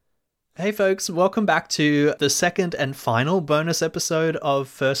Hey folks, welcome back to the second and final bonus episode of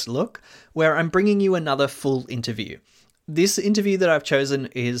First Look, where I'm bringing you another full interview. This interview that I've chosen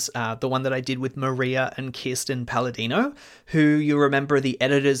is the one that I did with Maria and Kirsten Palladino, who you remember are the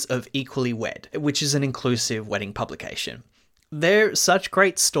editors of Equally Wed, which is an inclusive wedding publication. They're such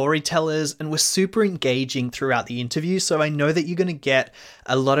great storytellers and were super engaging throughout the interview, so I know that you're going to get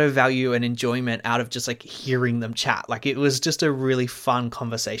a lot of value and enjoyment out of just like hearing them chat. Like, it was just a really fun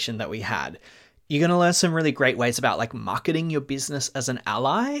conversation that we had. You're going to learn some really great ways about like marketing your business as an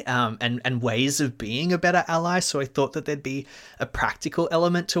ally, and ways of being a better ally. So I thought that there'd be a practical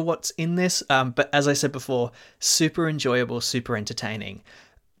element to what's in this. But as I said before, super enjoyable, super entertaining.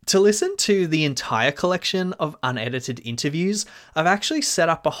 To listen to the entire collection of unedited interviews, I've actually set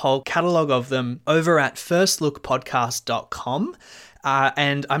up a whole catalogue of them over at firstlookpodcast.com.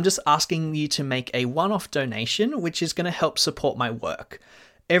 And I'm just asking you to make a one-off donation, which is going to help support my work.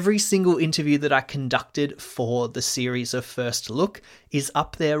 Every single interview that I conducted for the series of First Look is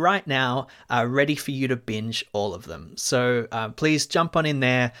up there right now, ready for you to binge all of them. So please jump on in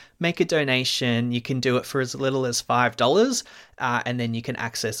there, make a donation. You can do it for as little as $5, and then you can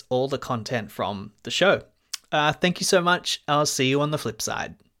access all the content from the show. Thank you so much. I'll see you on the flip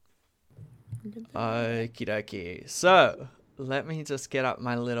side. Okie dokie. So let me just get up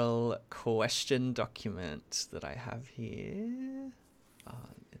my little question document that I have here.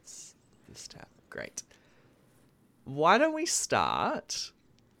 It's this tab. Great. Why don't we start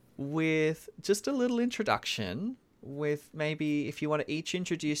with just a little introduction, with maybe if you want to each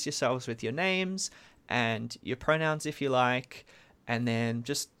introduce yourselves with your names and your pronouns if you like, and then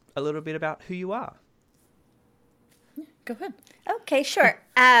just a little bit about who you are. Go ahead. Okay, sure.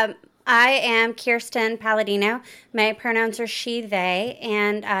 I am Kirsten Palladino. My pronouns are she, they,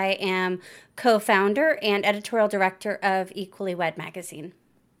 and I am co-founder and editorial director of Equally Wed magazine.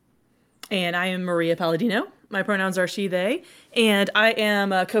 And I am Maria Palladino. My pronouns are she, they, and I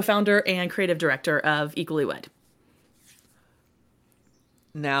am a co-founder and creative director of Equally Wed.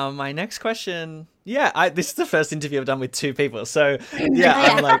 Now, my next question, this is the first interview I've done with two people. So,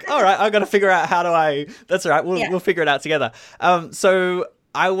 I'm like, all right, I've got to figure out that's all right, we'll figure it out together. So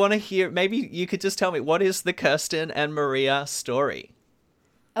I want to hear, maybe you could just tell me, what is the Kirsten and Maria story?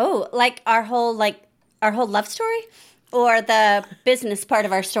 Oh, like our whole love story, or the business part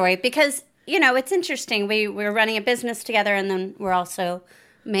of our story? Because, it's interesting. We're running a business together, and then we're also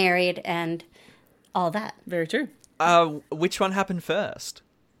married and all that. Very true. Which one happened first?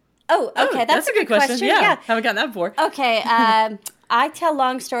 Oh, okay. That's a good question. Yeah. Haven't gotten that before. Okay. I tell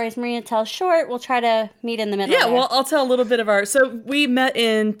long stories. Maria tells short. We'll try to meet in the middle. Yeah, well, I'll tell a little bit of so we met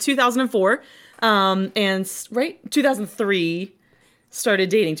in 2004, and 2003, started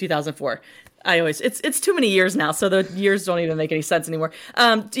dating 2004. It's too many years now, so the years don't even make any sense anymore.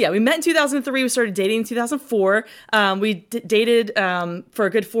 We met in 2003. We started dating in 2004. We dated for a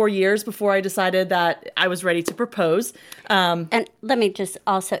good 4 years before I decided that I was ready to propose. And let me just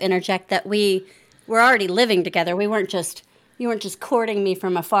also interject that we were already living together. You weren't just courting me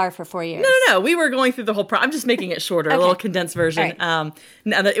from afar for 4 years. No. We were going through the whole I'm just making it shorter, okay. A little condensed version. Right.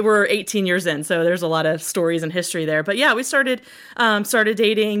 Now that we're 18 years in, so there's a lot of stories and history there. But yeah, we started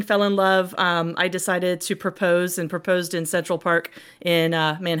dating, fell in love. I decided to propose and proposed in Central Park in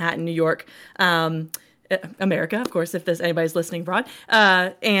Manhattan, New York. America, of course, if anybody's listening abroad.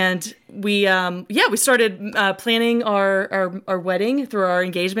 And we started planning our wedding through our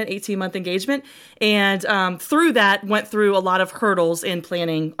engagement, 18-month engagement. And through that, went through a lot of hurdles in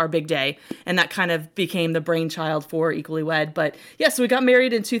planning our big day. And that kind of became the brainchild for Equally Wed. But yeah, so we got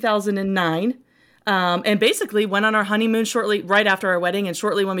married in 2009. And basically went on our honeymoon right after our wedding, and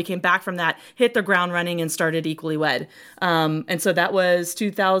shortly when we came back from that, hit the ground running and started Equally Wed. And so that was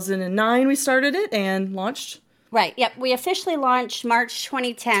 2009 we started it and launched. Right, yep. We officially launched March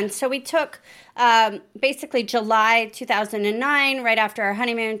 2010. So we took basically July 2009, right after our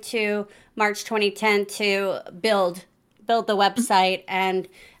honeymoon, to March 2010 to build the website and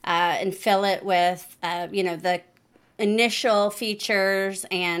fill it with, the initial features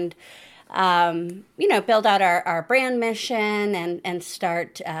and build out our brand mission and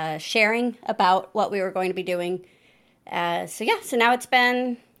start sharing about what we were going to be doing. So now it's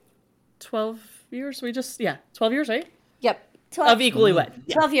been 12 years. 12 years, right? Yep. 12, of Equally Wed.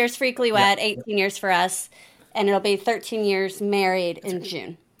 12 years for Equally Wed, 18 years for us, and it'll be 13 years married in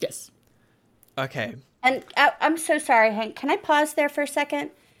June. Yes. Okay. And I'm so sorry, Hank. Can I pause there for a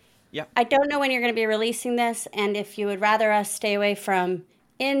second? Yeah. I don't know when you're going to be releasing this, and if you would rather us stay away from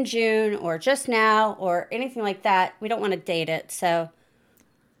in June or just now or anything like that, we don't want to date it. So,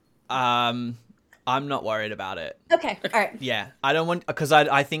 I'm not worried about it. Okay. All right. Yeah. I don't want, because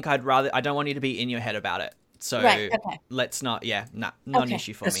I think I don't want you to be in your head about it. So Right. Okay. let's not, not an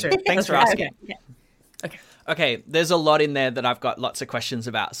issue for That's me. true. Thanks That's for right. asking. Okay. Okay, there's a lot in there that I've got lots of questions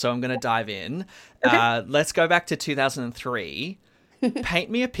about, so I'm going to dive in. Okay. Let's go back to 2003.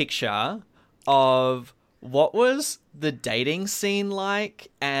 Paint me a picture of what was the dating scene like,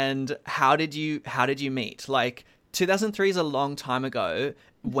 and how did you meet? Like, 2003 is a long time ago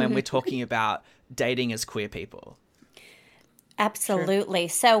when we're talking about dating as queer people. Absolutely.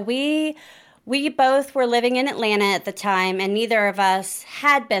 So we both were living in Atlanta at the time, and neither of us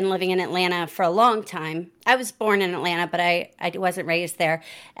had been living in Atlanta for a long time. I was born in Atlanta, but I wasn't raised there.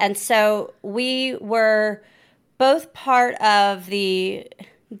 And so we were both part of the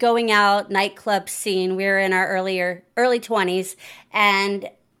going out nightclub scene. We were in our early 20s. And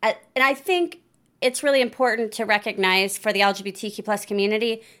I think it's really important to recognize for the LGBTQ plus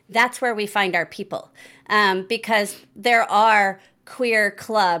community, that's where we find our people. Because there are queer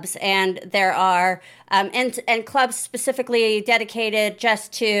clubs, and there are and clubs specifically dedicated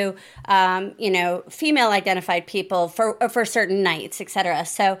just to female identified people for certain nights, etc.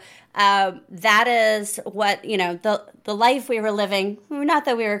 So that is what the life we were living. Not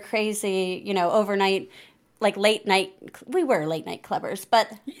that we were crazy, overnight, like late night. We were late night clubbers,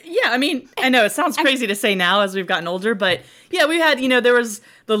 but yeah, I mean, I know it sounds crazy to say now as we've gotten older, but yeah, we had, there was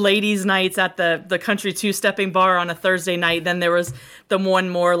the ladies' nights at the country two-stepping bar on a Thursday night. Then there was the one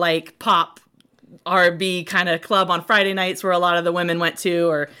more like pop R&B kind of club on Friday nights where a lot of the women went to,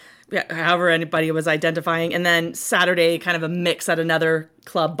 or however anybody was identifying. And then Saturday, kind of a mix at another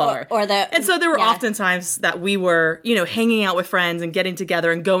club bar. And so there were often times that we were, hanging out with friends and getting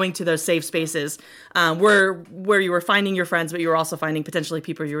together and going to those safe spaces where you were finding your friends, but you were also finding potentially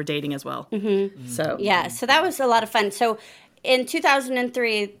people you were dating as well. Mm-hmm. So that was a lot of fun. So in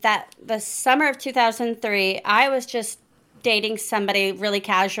 2003, the summer of 2003, I was just dating somebody really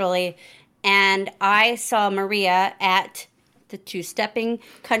casually, and I saw Maria at the two-stepping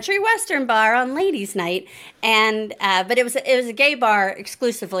country western bar on ladies' night, and but it was a gay bar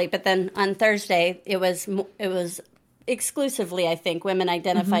exclusively. But then on Thursday, it was exclusively, I think, women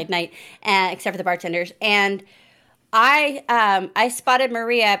identified night, except for the bartenders. And I spotted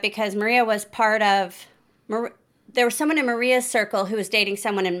Maria because Maria was part of. There was someone in Maria's circle who was dating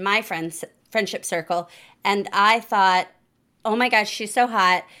someone in my friendship circle, and I thought, oh my gosh, she's so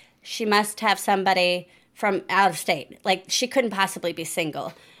hot. She must have somebody from out of state. Like, she couldn't possibly be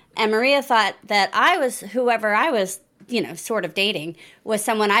single. And Maria thought that whoever I was, sort of dating, was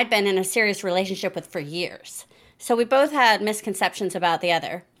someone I'd been in a serious relationship with for years. So we both had misconceptions about the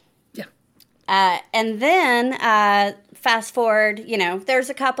other. Yeah. And then fast forward, there's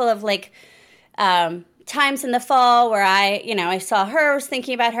a couple of times in the fall where I saw her, was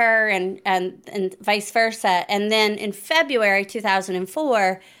thinking about her, and vice versa. And then in February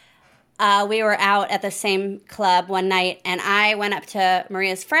 2004, we were out at the same club one night, and I went up to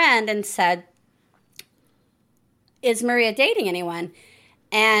Maria's friend and said, "Is Maria dating anyone?"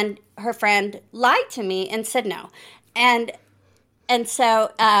 And her friend lied to me and said no. And so,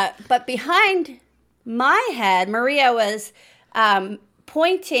 but behind my head, Maria was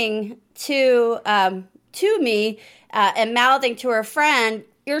pointing to me and mouthing to her friend,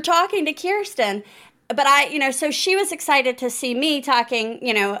 "You're talking to Kirsten." But so she was excited to see me talking,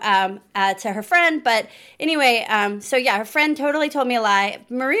 to her friend. But anyway, her friend totally told me a lie.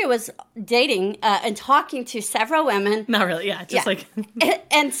 Maria was dating and talking to several women. Not really, yeah, just like.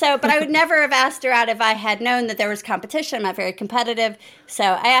 And so, but I would never have asked her out if I had known that there was competition. I'm not very competitive, so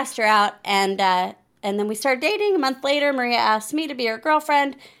I asked her out, and then we started dating. A month later, Maria asked me to be her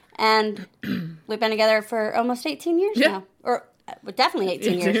girlfriend, and we've been together for almost 18 years now, or definitely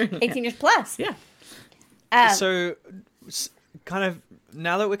 18 years, 18 years plus. Yeah. So, kind of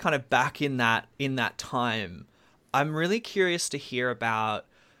now that we're kind of back in that time, I'm really curious to hear about,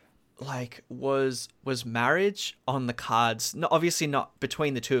 like, was marriage on the cards? Not obviously not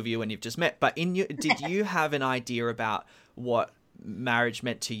between the two of you when you've just met, but did you have an idea about what marriage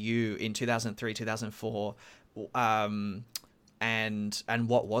meant to you in 2003, 2004, and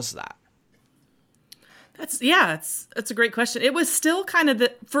what was that? That's a great question. It was still kind of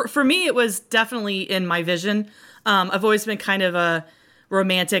for me, it was definitely in my vision. I've always been kind of a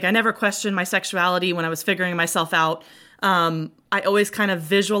romantic. I never questioned my sexuality when I was figuring myself out. I always kind of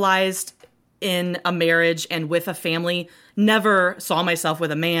visualized in a marriage and with a family. Never saw myself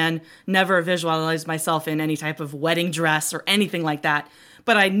with a man, never visualized myself in any type of wedding dress or anything like that.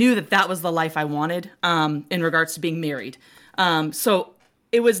 But I knew that was the life I wanted in regards to being married. So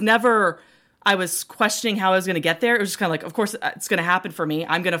it was never I was questioning how I was going to get there. It was just kind of like, of course, it's going to happen for me.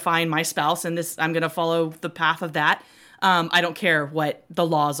 I'm going to find my spouse, and I'm going to follow the path of that. I don't care what the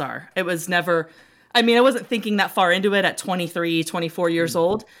laws are. It was never, I mean, I wasn't thinking that far into it at 23, 24 years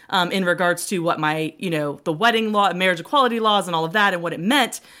old, in regards to what my, the wedding law, marriage equality laws and all of that and what it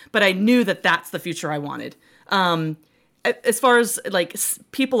meant. But I knew that that's the future I wanted. As far as like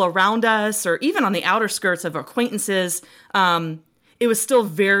people around us, or even on the outer skirts of acquaintances, it was still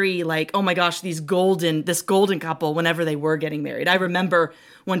very like, oh my gosh, this golden couple whenever they were getting married. I remember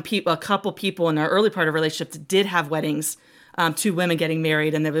when a couple people in our early part of relationships did have weddings, 2 women getting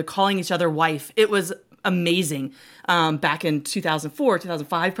married, and they were calling each other wife. It was amazing. Back in 2004,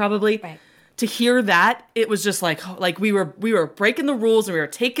 2005, probably. Right. To hear that, it was just like we were breaking the rules, and we were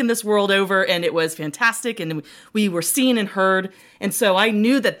taking this world over, and it was fantastic, and we were seen and heard. And so I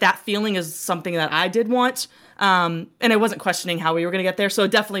knew that feeling is something that I did want. And I wasn't questioning how we were going to get there. So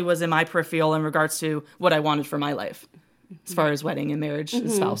it definitely was in my peripheral in regards to what I wanted for my life, as far as wedding and marriage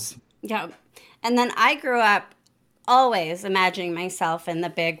and spouse. Yeah. And then I grew up always imagining myself in the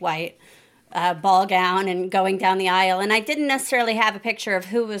big white ball gown and going down the aisle. And I didn't necessarily have a picture of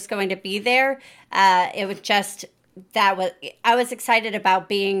who was going to be there. It was just, I was excited about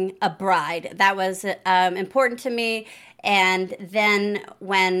being a bride. That was important to me. And then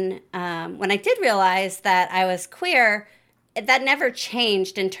when I did realize that I was queer, that never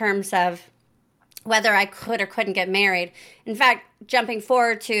changed in terms of whether I could or couldn't get married. In fact, jumping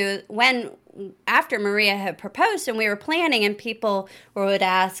forward to after Maria had proposed and we were planning, and people would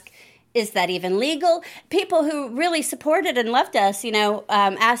ask, is that even legal? People who really supported and loved us,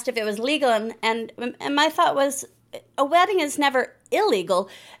 asked if it was legal. And my thought was, a wedding is never illegal,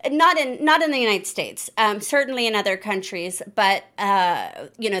 not in the United States, certainly in other countries, but,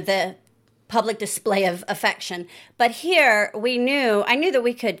 the public display of affection. But here I knew that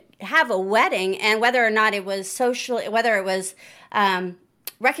we could have a wedding, and whether or not it was whether it was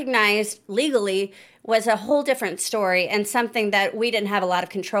recognized legally was a whole different story, and something that we didn't have a lot of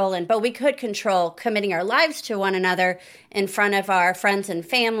control in. But we could control committing our lives to one another in front of our friends and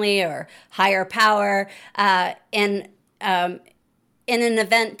family or higher power in an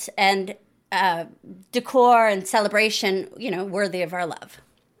event and decor and celebration, worthy of our love.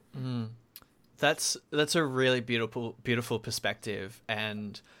 That's a really beautiful perspective,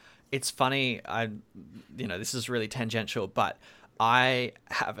 and it's funny. This is really tangential, but I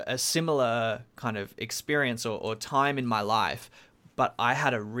have a similar kind of experience or time in my life, but I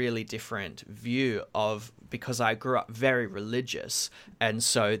had a really different view because I grew up very religious. And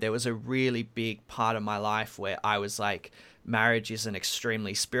so there was a really big part of my life where I was like, marriage is an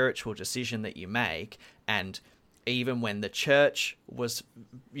extremely spiritual decision that you make. And even when the church was,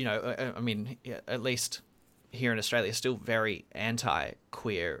 at least here in Australia, still very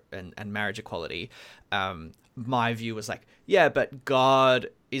anti-queer and marriage equality, my view was like, yeah, but God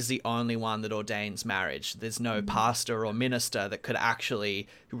is the only one that ordains marriage. There's no pastor or minister that could actually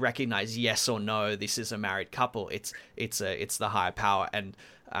recognize yes or no, this is a married couple. It's the higher power. And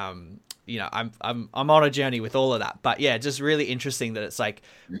I'm on a journey with all of that. But yeah, just really interesting that it's like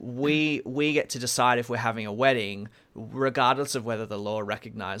we get to decide if we're having a wedding, regardless of whether the law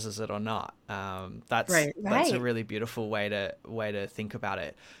recognizes it or not. That's a really beautiful way to think about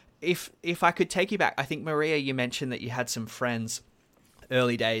it. If I could take you back, I think, Maria, you mentioned that you had some friends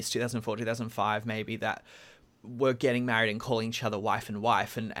early days, 2004, 2005, maybe, that were getting married and calling each other wife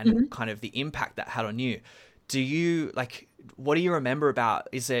and kind of the impact that had on you. What do you remember about,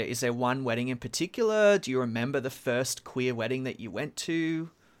 is there one wedding in particular? Do you remember the first queer wedding that you went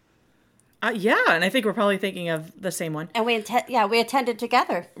to? Yeah, and I think we're probably thinking of the same one. And we attended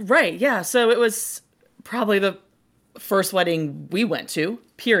together. Right, yeah. So it was probably the first wedding we went to,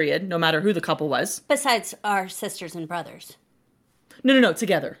 period, no matter who the couple was. Besides our sisters and brothers. No,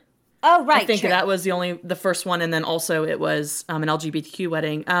 together. Oh, right. I think that was the first one, and then also it was an LGBTQ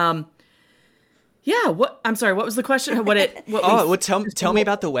wedding. I'm sorry, what was the question? Tell me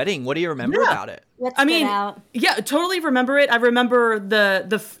about the wedding. What do you remember about it? Yeah, totally remember it. I remember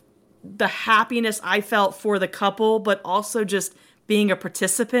the happiness I felt for the couple, but also just being a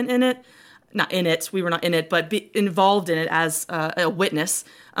participant in it. Not in it, we were not in it, but involved in it as a witness.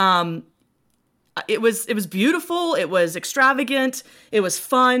 It was beautiful. It was extravagant. It was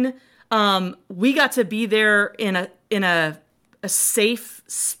fun. We got to be there in a safe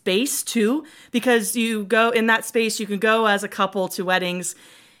space too, because you go in that space, you can go as a couple to weddings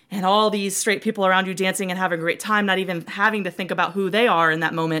and all these straight people around you dancing and having a great time, not even having to think about who they are in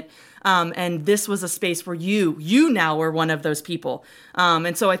that moment. And this was a space where you now were one of those people.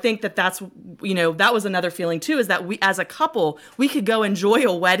 And so I think that was another feeling too, is that we, as a couple, we could go enjoy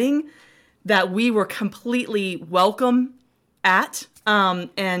a wedding that we were completely welcome at,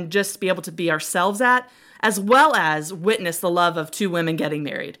 and just be able to be ourselves at, as well as witness the love of two women getting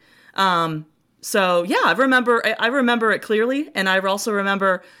married. So yeah, I remember it clearly. And I also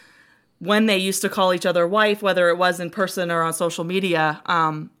remember when they used to call each other wife, whether it was in person or on social media,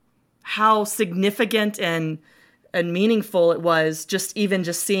 how significant and meaningful it was just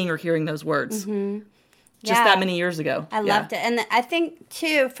seeing or hearing those words. Just that many years ago. I loved it. And I think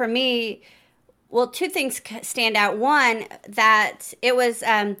too, for me, well, two things stand out. One, that it was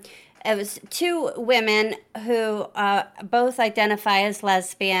two women who both identify as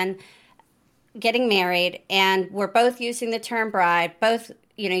lesbian getting married, and were both using the term bride, both,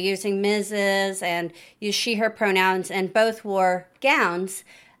 using Mrs. and use she, her pronouns, and both wore gowns,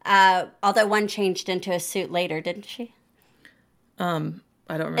 although one changed into a suit later, didn't she? I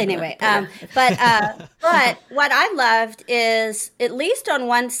don't remember. Anyway, that, but what I loved is, at least on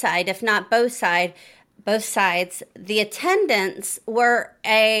one side, if not both sides, the attendants were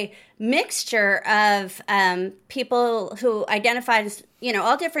a mixture of people who identified as,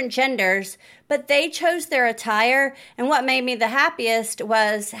 all different genders, but they chose their attire. And what made me the happiest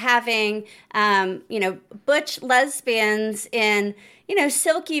was having, butch lesbians in,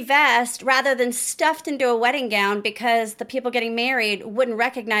 silky vest rather than stuffed into a wedding gown, because the people getting married wouldn't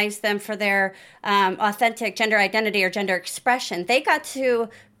recognize them for their authentic gender identity or gender expression. They got to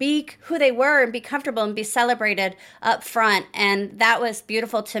be who they were and be comfortable and be celebrated up front. And that was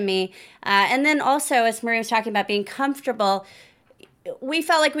beautiful to me. And then also, as Maria was talking about being comfortable, we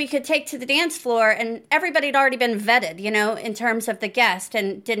felt like we could take to the dance floor and everybody had already been vetted, in terms of the guest,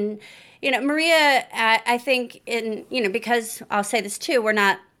 and didn't, Maria, I think because I'll say this too, we're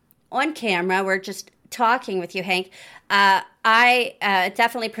not on camera, we're just talking with you, Hank. I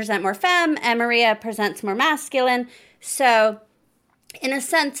definitely present more femme and Maria presents more masculine. So in a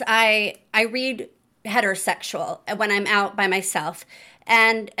sense, I read heterosexual when I'm out by myself,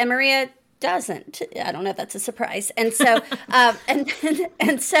 and Maria doesn't. I don't know if that's a surprise. And so,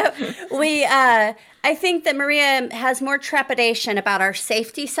 and so we, I think that Maria has more trepidation about our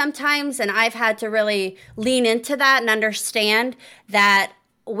safety sometimes. And I've had to really lean into that and understand that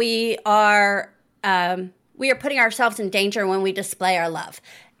we are putting ourselves in danger when we display our love.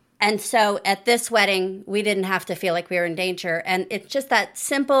 And so at this wedding, we didn't have to feel like we were in danger. And it's just that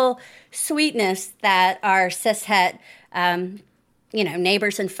simple sweetness that our cishet,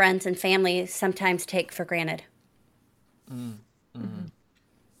 neighbors and friends and family sometimes take for granted.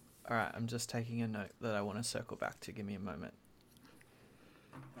 All right, I'm just taking a note that I want to circle back to. Give me a moment.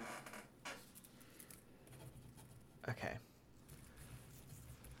 Okay.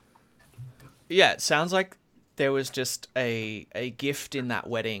 Yeah, it sounds like there was just a gift in that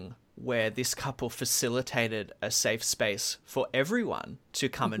wedding where this couple facilitated a safe space for everyone to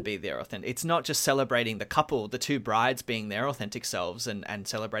come and be their authentic. It's not just celebrating the couple, the two brides being their authentic selves and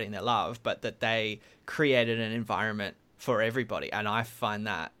celebrating their love, but that they created an environment for everybody. And I find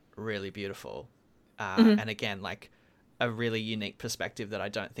that really beautiful. And again, like a really unique perspective that I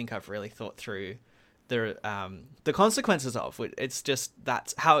don't think I've really thought through the consequences of. It's just,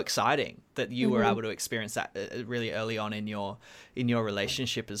 that's how exciting that you were able to experience that really early on in your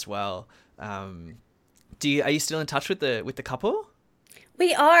relationship as well. Are you still in touch with the couple?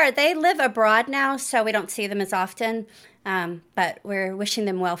 We are. They live abroad now, so we don't see them as often. But we're wishing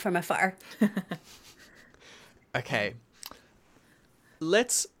them well from afar. Okay.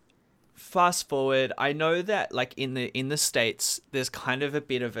 Let's fast forward. I know that like in the States, there's kind of a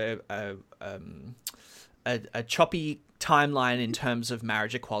bit of a choppy timeline in terms of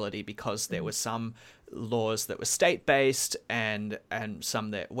marriage equality, because there were some laws that were state-based and some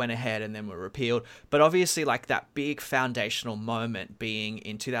that went ahead and then were repealed. But obviously, like that big foundational moment being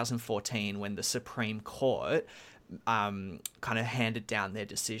in 2014 when the Supreme Court kind of handed down their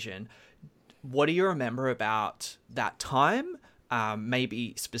decision. What do you remember about that time?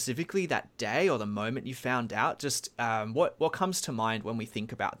 Maybe specifically that day or the moment you found out? Just what comes to mind when we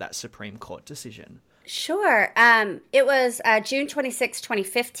think about that Supreme Court decision? Sure. It was June 26,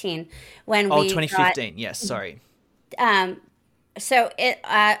 2015 when we 2015. Yes, sorry. So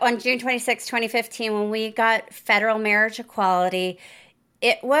on June 26, 2015, when we got federal marriage equality,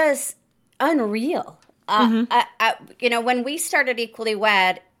 it was unreal. When we started Equally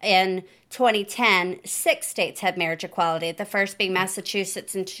Wed in 2010, 6 states had marriage equality, the first being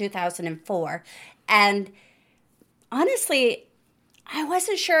Massachusetts in 2004. And honestly, I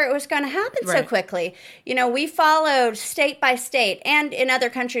wasn't sure it was going to happen so quickly. We followed state by state, and in other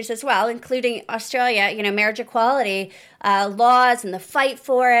countries as well, including Australia, marriage equality laws and the fight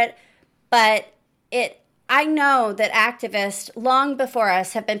for it. But I know that activists long before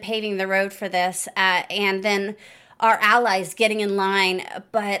us have been paving the road for this, and then our allies getting in line.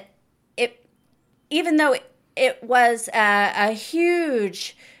 But even though it was a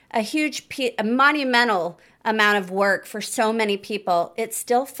monumental amount of work for so many people, it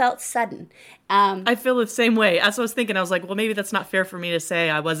still felt sudden. I feel the same way. As I was thinking, I was like, well, maybe that's not fair for me to say.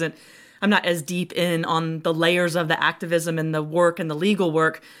 I'm not as deep in on the layers of the activism and the work and the legal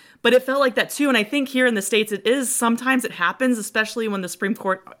work, but it felt like that too. And I think here in the States, sometimes it happens, especially when the Supreme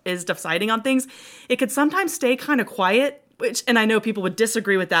Court is deciding on things. It could sometimes stay kind of quiet, and I know people would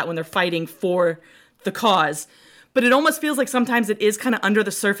disagree with that when they're fighting for the cause. But it almost feels like sometimes it is kind of under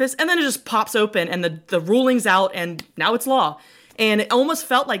the surface, and then it just pops open and the ruling's out and now it's law. And it almost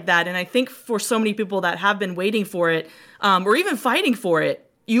felt like that. And I think for so many people that have been waiting for it, or even fighting for it,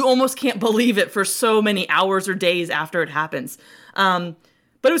 you almost can't believe it for so many hours or days after it happens.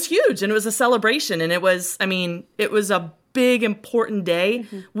 But it was huge, and it was a celebration, and it was a big, important day.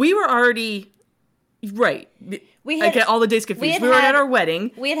 Mm-hmm. We were already, right. I get all the days confused. We were at our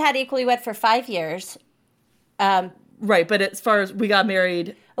wedding. We had Equally Wed for 5 years. Right, but as far as we got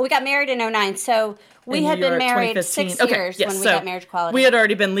married... We got married in 2009, so we had been married 6 years when we got marriage equality. We had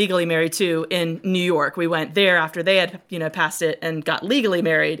already been legally married, too, in New York. We went there after they had, passed it and got legally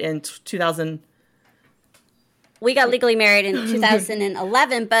married in 2000... We got legally married in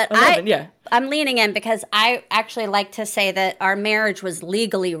 2011, but I'm leaning in because I actually like to say that our marriage was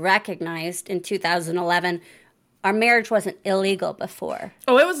legally recognized in 2011. Our marriage wasn't illegal before.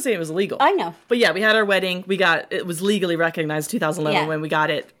 Oh, I wasn't saying it was illegal. I know. But yeah, we had our wedding. It was legally recognized in 2011 when we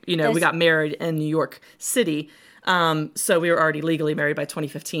got it. We got married in New York City. So we were already legally married by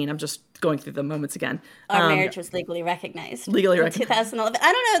 2015. I'm just going through the moments again. Our marriage was legally recognized. Legally recognized. 2011.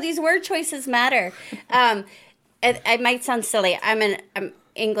 I don't know. These word choices matter. It might sound silly. I'm an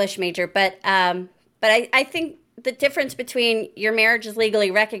English major, but I think the difference between your marriage is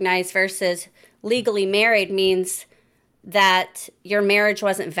legally recognized versus legally married means that your marriage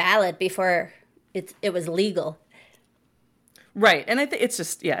wasn't valid before it was legal. Right, and I think it's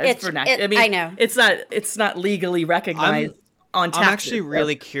just it's vernacular. I know it's not legally recognized. I'm actually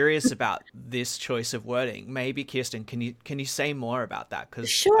really curious about this choice of wording. Maybe Kirsten, can you say more about that?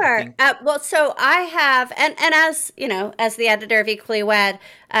 Sure. So I have, and as you know, as the editor of Equally Wed,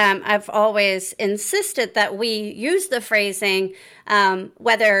 I've always insisted that we use the phrasing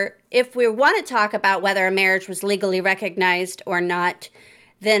if we want to talk about whether a marriage was legally recognized or not,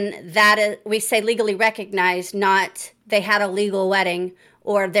 then we say legally recognized, not they had a legal wedding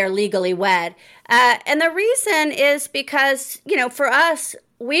or they're legally wed. And the reason is because, for us,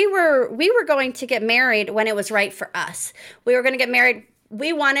 we were going to get married when it was right for us. We were going to get married.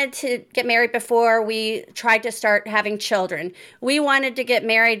 We wanted to get married before we tried to start having children. We wanted to get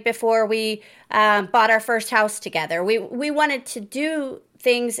married before we bought our first house together. We wanted to do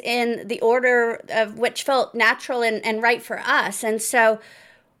things in the order of which felt natural and right for us. And so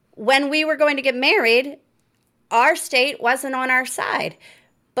when we were going to get married, our state wasn't on our side,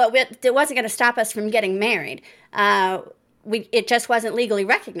 but it wasn't going to stop us from getting married. It just wasn't legally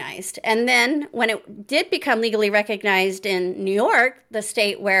recognized. And then when it did become legally recognized in New York, the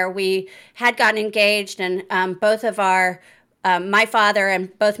state where we had gotten engaged, and both of my father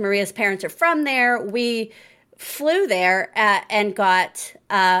and both Maria's parents are from there, we flew there and got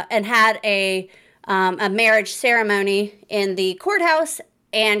and had a marriage ceremony in the courthouse,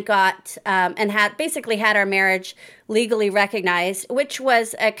 and got and had our marriage legally recognized, which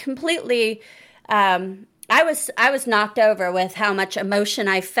was a completely I was knocked over with how much emotion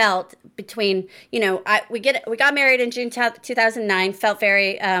I felt between we got married in June 2009, felt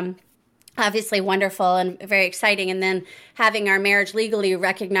very obviously wonderful and very exciting, and then having our marriage legally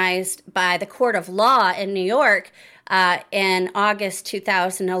recognized by the court of law in New York in August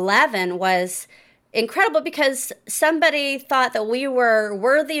 2011 was incredible, because somebody thought that we were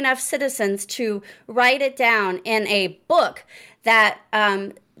worthy enough citizens to write it down in a book that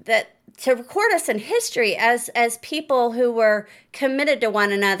to record us in history as people who were committed to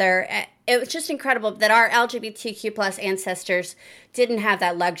one another. It was just incredible that our LGBTQ plus ancestors didn't have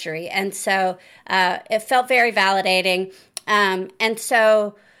that luxury, and so it felt very validating. And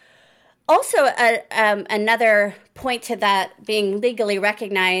so also another point to that being legally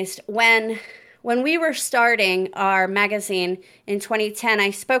recognized, when we were starting our magazine in 2010,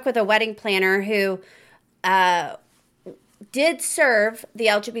 I spoke with a wedding planner who did serve the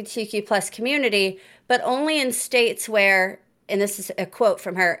LGBTQ plus community, but only in states where, and this is a quote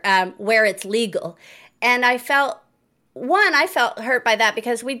from her, where it's legal. And I felt hurt by that,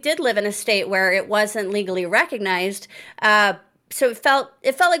 because we did live in a state where it wasn't legally recognized. so it felt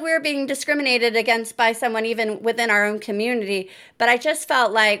like we were being discriminated against by someone even within our own community. But I just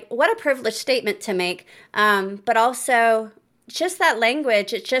felt like, what a privileged statement to make. But also just that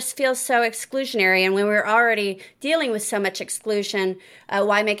language, it just feels so exclusionary. And when we're already dealing with so much exclusion,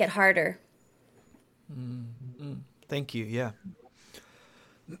 why make it harder? Thank you. Yeah.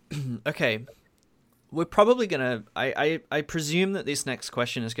 Okay. We're probably going to, I presume that this next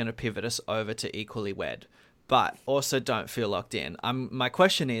question is going to pivot us over to Equally Wed, but also don't feel locked in. My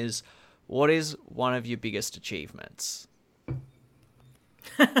question is, what is one of your biggest achievements?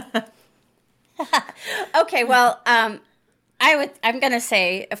 Okay, well, I'm going to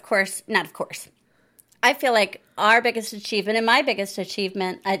say, not of course. I feel like our biggest achievement and my biggest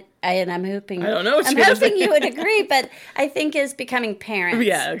achievement, and I'm hoping, I don't know what I'm hoping you would agree, but I think is becoming parents.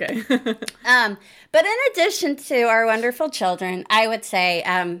 Yeah, okay. But in addition to our wonderful children, I would say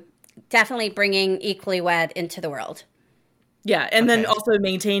definitely bringing Equally Wed into the world. Yeah, and then also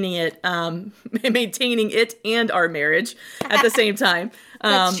maintaining it and our marriage at the same time.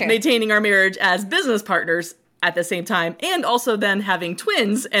 That's true. Maintaining our marriage as business partners at the same time, and also then having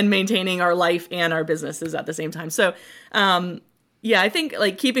twins and maintaining our life and our businesses at the same time. So, I think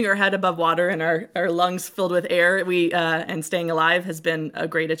like keeping our head above water and our lungs filled with air, and staying alive has been a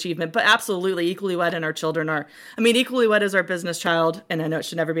great achievement. But absolutely, Equally Wed and our children are. I mean, Equally Wed is our business child, and I know it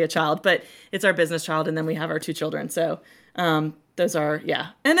should never be a child, but it's our business child, and then we have our two children. So. Those are,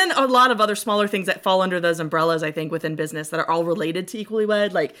 and then a lot of other smaller things that fall under those umbrellas, I think, within business that are all related to Equally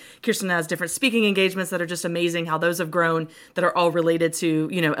Wed. Like Kirsten has different speaking engagements that are just amazing, how those have grown, that are all related to,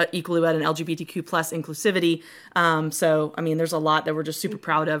 Equally Wed and LGBTQ plus inclusivity. So, I mean, there's a lot that we're just super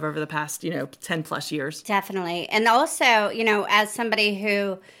proud of over the past, 10 plus years. Definitely. And also, as somebody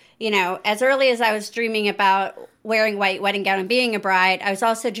who, as early as I was dreaming about wearing white wedding gown and being a bride, I was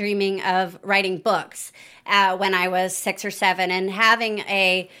also dreaming of writing books when I was 6 or 7, and having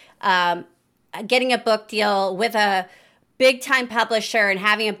getting a book deal with a big time publisher and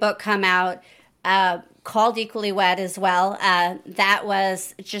having a book come out called Equally Wed as well. That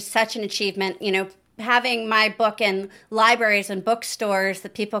was just such an achievement. Having my book in libraries and bookstores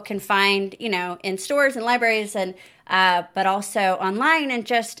that people can find, in stores and libraries, and but also online, and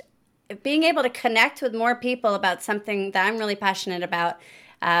just being able to connect with more people about something that I'm really passionate about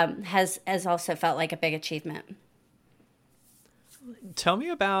has also felt like a big achievement. Tell me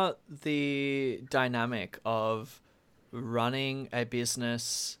about the dynamic of running a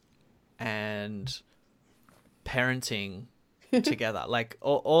business and parenting together. Like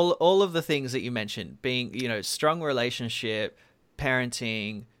all of the things that you mentioned, being, strong relationship,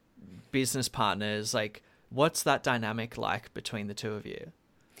 parenting, business partners, like what's that dynamic like between the two of you?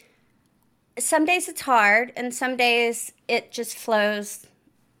 Some days it's hard, and some days it just flows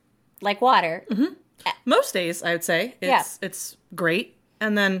like water. Mm-hmm. Most days, I would say, it's great.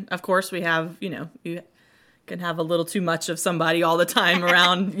 And then, of course, we have, you can have a little too much of somebody all the time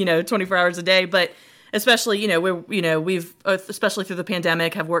around, 24 hours a day. But especially, we've, especially through the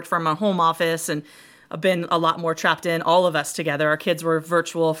pandemic, have worked from a home office and been a lot more trapped in, all of us together. Our kids were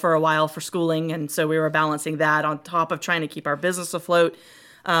virtual for a while for schooling, and so we were balancing that on top of trying to keep our business afloat.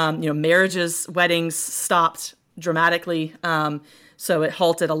 Marriages, weddings stopped dramatically. So it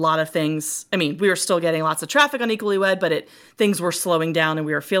halted a lot of things. I mean, we were still getting lots of traffic on Equally Wed, but things were slowing down and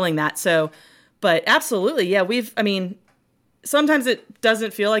we were feeling that. So, but absolutely, yeah, sometimes it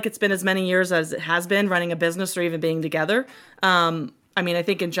doesn't feel like it's been as many years as it has been running a business or even being together. I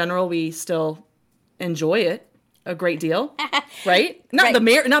think in general, we still enjoy it a great deal, right? Not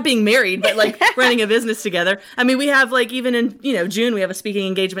Right. Not being married, but like running a business together. I mean, we have like even in June we have a speaking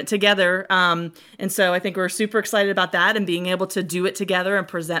engagement together, and so I think we're super excited about that and being able to do it together and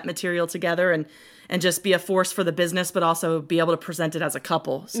present material together and just be a force for the business, but also be able to present it as a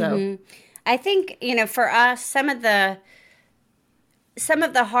couple. So, I think for us, some of the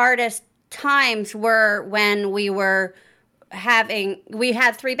hardest times were when we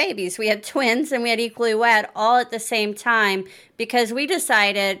had 3 babies. We had twins and we had Equally Wed all at the same time, because we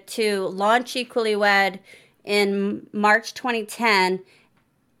decided to launch Equally Wed in March 2010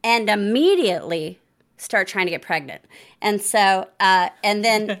 and immediately start trying to get pregnant. And so, and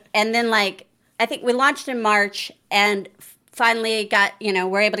then like, I think we launched in March and finally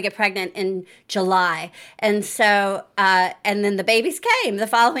we're able to get pregnant in July. And so, and then the babies came the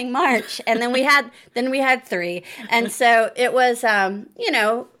following March, and then we had 3. And so it was,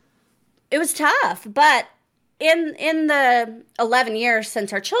 it was tough, but in the 11 years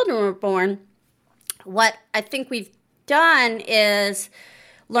since our children were born, what I think we've done is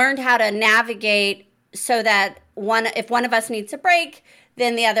learned how to navigate so that if one of us needs a break,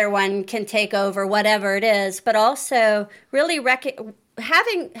 then the other one can take over whatever it is. But also really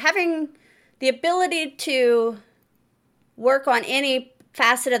having the ability to work on any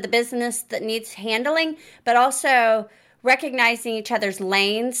facet of the business that needs handling, but also recognizing each other's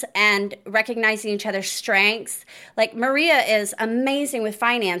lanes and recognizing each other's strengths. Like Maria is amazing with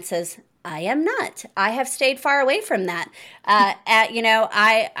finances. I am not. I have stayed far away from that.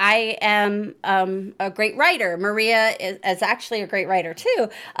 I am a great writer. Maria is actually a great writer too.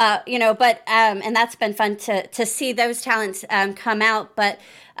 And that's been fun to see those talents come out. But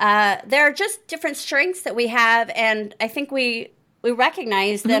there are just different strengths that we have, and I think we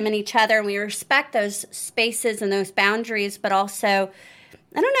recognize them in each other, and we respect those spaces and those boundaries. But also,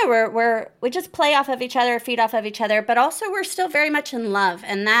 I don't know, we just play off of each other, feed off of each other. But also, we're still very much in love,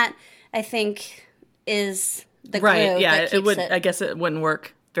 and that, I think, is the glue. Right. Yeah. That It would. keeps I guess it wouldn't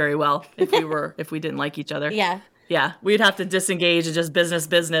work very well if we didn't like each other. Yeah. Yeah. We'd have to disengage and just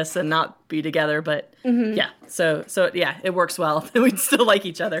business and not be together. But yeah. So yeah, it works well. We'd still like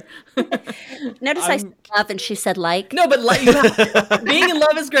each other. Notice I said love and she said like. No, but being in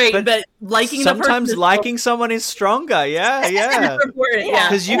love is great, but liking sometimes liking someone is stronger. Yeah. important. Yeah.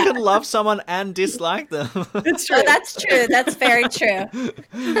 Because you can love someone and dislike them. It's true. Oh, that's true. That's very true.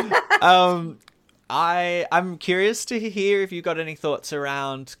 I'm curious to hear if you got any thoughts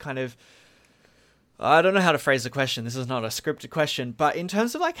around kind of, I don't know how to phrase the question. This is not a scripted question, but in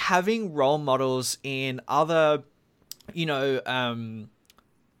terms of like having role models in other,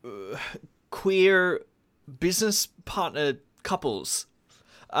 queer business partner couples,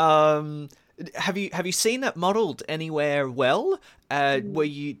 have you seen that modeled anywhere well?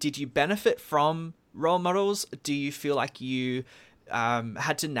 Did you benefit from role models? Do you feel like you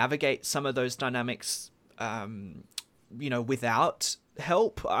had to navigate some of those dynamics, without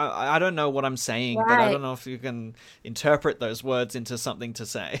help? I don't know what I'm saying, right. But I don't know if you can interpret those words into something to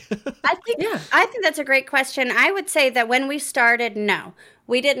say. I think that's a great question. I would say that when we started, no,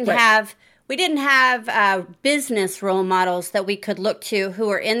 we didn't have business role models that we could look to who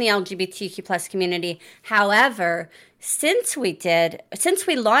are in the LGBTQ plus community. However, since we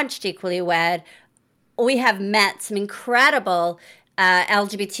launched Equally Wed, we have met some incredible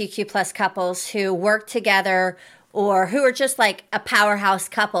LGBTQ plus couples who work together or who are just like a powerhouse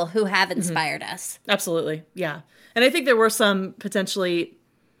couple who have inspired us. Absolutely. Yeah. And I think there were some potentially,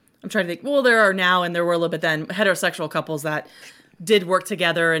 I'm trying to think, well, there are now and there were a little bit then, heterosexual couples that did work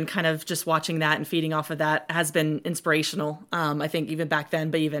together, and kind of just watching that and feeding off of that has been inspirational. I think even back then,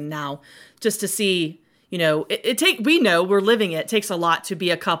 but even now, just to see, we know we're living it. It takes a lot to be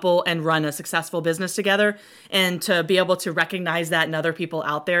a couple and run a successful business together, and to be able to recognize that in other people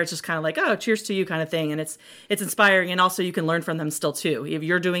out there. It's just kind of like, oh, cheers to you kind of thing. And it's inspiring. And also you can learn from them still too. If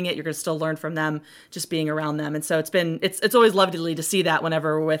you're doing it, you're going to still learn from them just being around them. And so it's always lovely to see that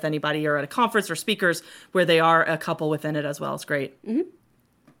whenever we're with anybody or at a conference or speakers where they are a couple within it as well. It's great.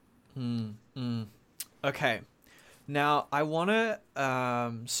 Okay. Now, I want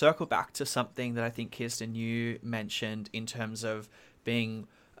to circle back to something that I think, Kirsten, you mentioned in terms of being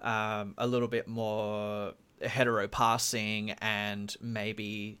a little bit more hetero-passing and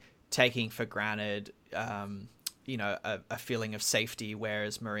maybe taking for granted, a feeling of safety,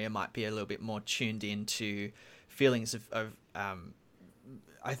 whereas Maria might be a little bit more tuned into feelings of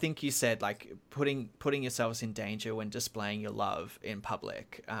I think you said, like, putting yourselves in danger when displaying your love in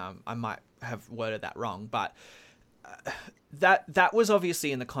public. I might have worded that wrong, but that was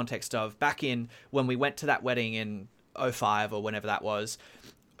obviously in the context of back in when we went to that wedding in 2005 or whenever that was.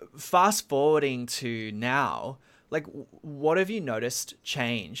 Fast forwarding to now, like, what have you noticed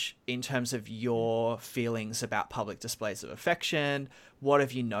change in terms of your feelings about public displays of affection? What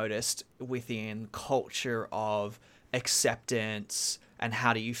have you noticed within culture of acceptance, and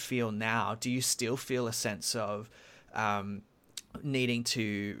how do you feel now? Do you still feel a sense of needing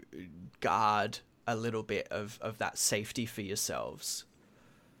to guard a little bit of that safety for yourselves?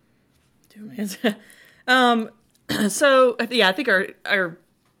 So yeah, I think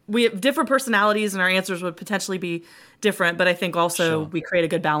we have different personalities and our answers would potentially be different, but I think also we create a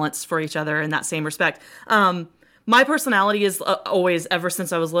good balance for each other in that same respect. My personality is always, ever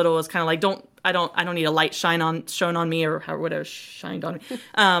since I was little, is kind of like, I don't need a light shown on me, or whatever shined on me.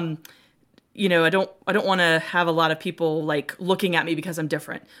 I don't want to have a lot of people like looking at me because I'm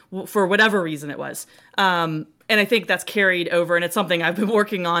different for whatever reason it was. And I think that's carried over, and it's something I've been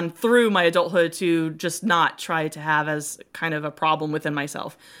working on through my adulthood to just not try to have as kind of a problem within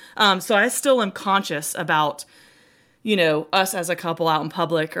myself. So I still am conscious about us as a couple out in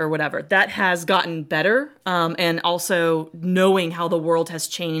public or whatever. That has gotten better. And also knowing how the world has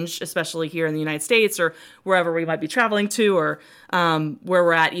changed, especially here in the United States or wherever we might be traveling to, or where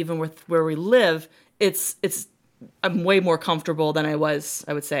we're at, even with where we live, I'm way more comfortable than I was,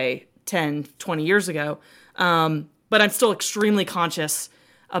 I would say, 10, 20 years ago. But I'm still extremely conscious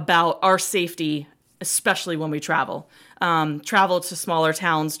about our safety, especially when we travel. Travel to smaller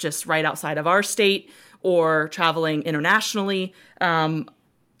towns just right outside of our state, or traveling internationally.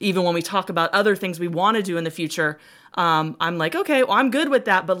 Even when we talk about other things we want to do in the future, I'm like, okay, well, I'm good with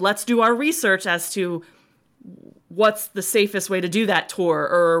that, but let's do our research as to what's the safest way to do that tour,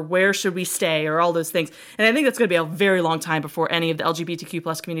 or where should we stay, or all those things. And I think that's going to be a very long time before any of the LGBTQ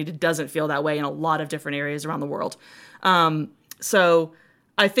plus community doesn't feel that way in a lot of different areas around the world. So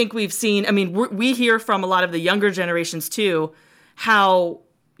I think we've seen, we hear from a lot of the younger generations too, how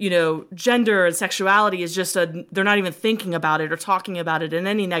gender and sexuality is just they're not even thinking about it or talking about it in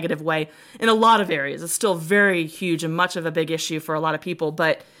any negative way in a lot of areas. It's still very huge and much of a big issue for a lot of people,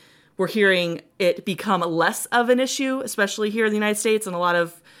 but we're hearing it become less of an issue, especially here in the United States and a lot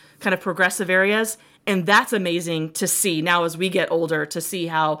of kind of progressive areas. And that's amazing to see now as we get older, to see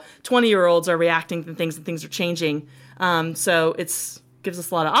how 20-year-olds are reacting to things and things are changing. So gives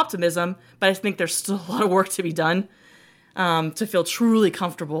us a lot of optimism, but I think there's still a lot of work to be done. To feel truly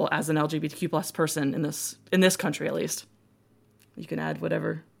comfortable as an LGBTQ plus person in this country, at least. You can add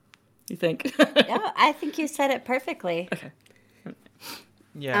whatever you think. Yeah, I think you said it perfectly. Okay.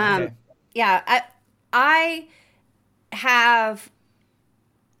 Yeah. Okay. Yeah. I have.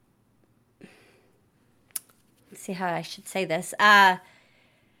 Let's see how I should say this.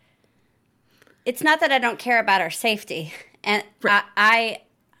 It's not that I don't care about our safety, and right.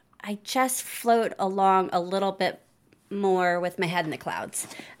 I just float along a little bit more with my head in the clouds.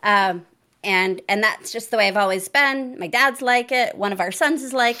 And that's just the way I've always been. My dad's like it. One of our sons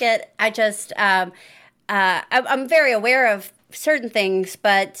is like it. I just, I'm very aware of certain things,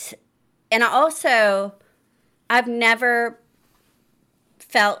 and I've never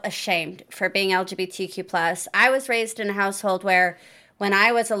felt ashamed for being LGBTQ+. I was raised in a household where when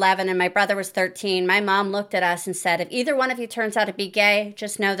I was 11 and my brother was 13, my mom looked at us and said, if either one of you turns out to be gay,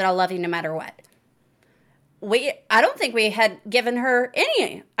 just know that I'll love you no matter what. I don't think we had given her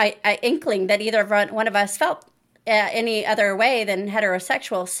any inkling that either one of us felt any other way than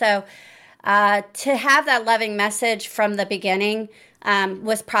heterosexual. So to have that loving message from the beginning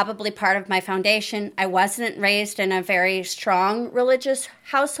was probably part of my foundation. I wasn't raised in a very strong religious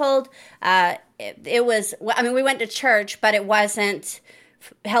household. It was, we went to church, but it wasn't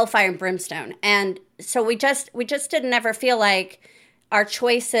hellfire and brimstone. And so we just didn't ever feel like our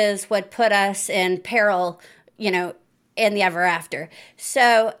choices would put us in peril, in the ever after.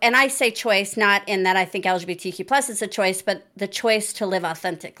 So, and I say choice, not in that I think LGBTQ plus is a choice, but the choice to live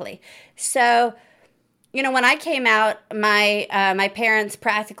authentically. So, when I came out, my parents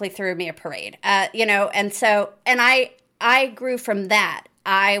practically threw me a parade, and I grew from that.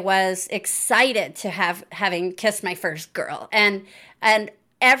 I was excited to having kissed my first girl, and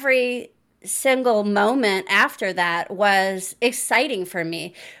every single moment after that was exciting for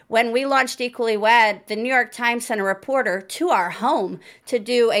me. When we launched Equally Wed, the New York Times sent a reporter to our home to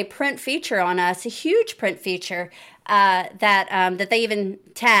do a print feature on us, a huge print feature that they even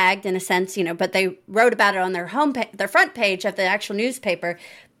tagged in a sense, but they wrote about it on their their front page of the actual newspaper.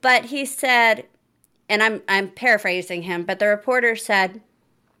 But he said, and I'm paraphrasing him, but the reporter said,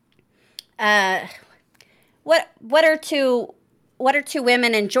 what are two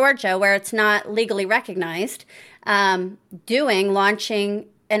women in Georgia, where it's not legally recognized, launching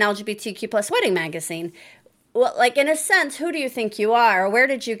an LGBTQ plus wedding magazine? Well, like, in a sense, who do you think you are? Or where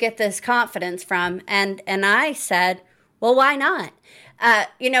did you get this confidence from? And I said, well, why not?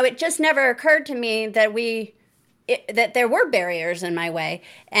 It just never occurred to me that that there were barriers in my way.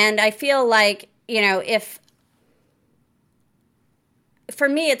 And I feel like, for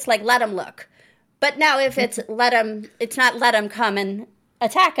me, it's like, let them look. But now if it's not let them come and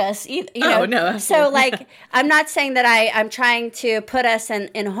attack us. Oh, no. So, I'm not saying that I'm trying to put us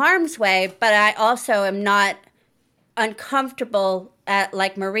in harm's way, but I also am not uncomfortable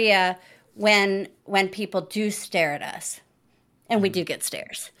like Maria when people do stare at us. And we do get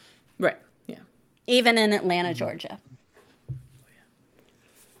stares. Right, yeah. Even in Atlanta, Georgia.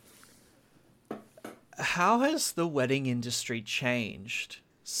 How has the wedding industry changed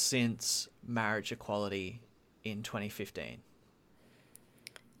since marriage equality in 2015?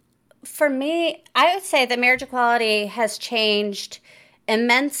 For me, I would say that marriage equality has changed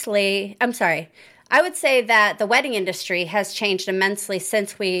immensely. I would say that the wedding industry has changed immensely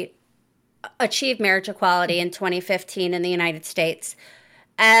since we achieved marriage equality in 2015 in the United States.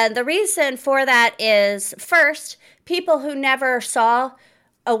 And the reason for that is, first, people who never saw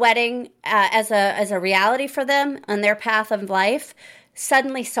a wedding as a reality for them on their path of life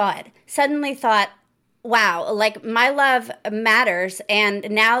suddenly saw it, suddenly thought, wow, like my love matters. And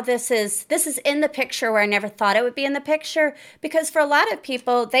now this is in the picture where I never thought it would be in the picture, because for a lot of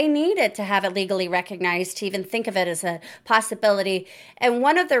people, they needed to have it legally recognized to even think of it as a possibility. And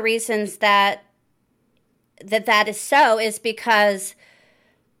one of the reasons that is so is because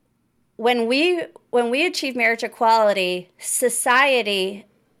when we achieved marriage equality, society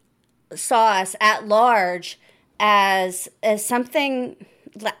saw us at large as something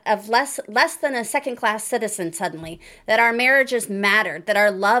of less than a second-class citizen suddenly, that our marriages mattered, that our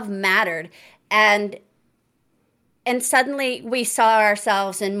love mattered. And suddenly we saw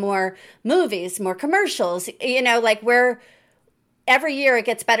ourselves in more movies, more commercials, like every year it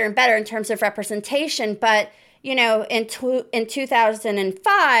gets better and better in terms of representation. But, in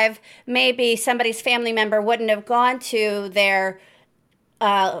 2005, maybe somebody's family member wouldn't have gone to their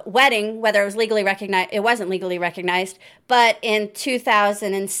wedding, whether it was legally recognized. It wasn't legally recognized, but in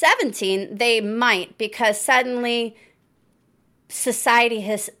 2017 they might, because suddenly society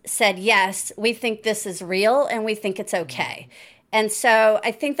has said, yes, we think this is real and we think it's okay. And so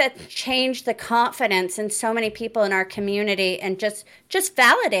I think that changed the confidence in so many people in our community, and just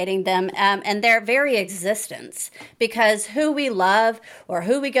validating them and their very existence, because who we love or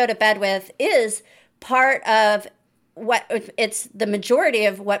who we go to bed with is part of it's the majority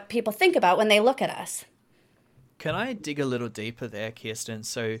of what people think about when they look at us. Can I dig a little deeper there, Kirsten?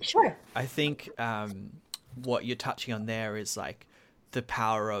 So sure. I think what you're touching on there is like the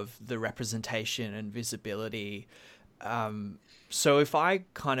power of the representation and visibility. So if I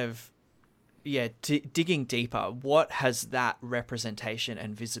kind of, digging deeper, what has that representation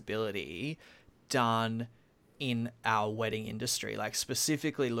and visibility done in our wedding industry? Like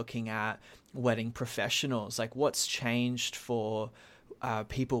specifically looking at wedding professionals, like what's changed for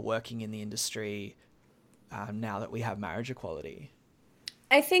people working in the industry now that we have marriage equality?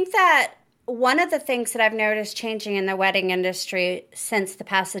 I think that one of the things that I've noticed changing in the wedding industry since the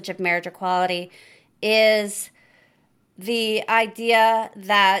passage of marriage equality is the idea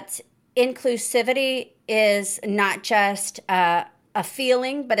that inclusivity is not just a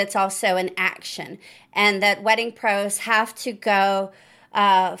feeling, but it's also an action, and that wedding pros have to go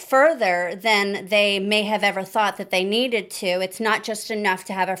further than they may have ever thought that they needed to. It's not just enough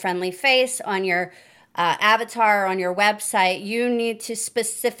to have a friendly face on your avatar or on your website. You need to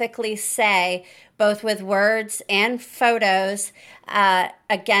specifically say, both with words and photos,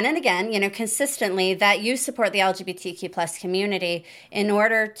 again and again, consistently, that you support the LGBTQ plus community in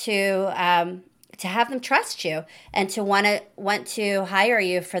order to have them trust you and to want to hire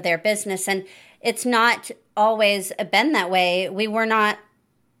you for their business. And it's not always been that way. We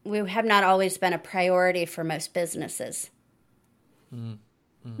have not always been a priority for most businesses.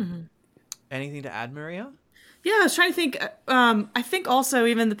 Mm-hmm. Anything to add, Maria? Yeah, I was trying to think. I think also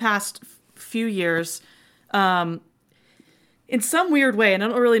even the past few years, in some weird way, and I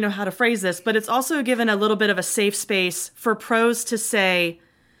don't really know how to phrase this, but it's also given a little bit of a safe space for pros to say,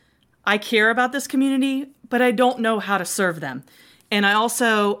 I care about this community, but I don't know how to serve them. And I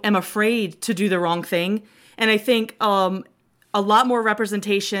also am afraid to do the wrong thing. And I think a lot more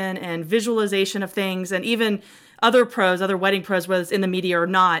representation and visualization of things, and even other pros, other wedding pros, whether it's in the media or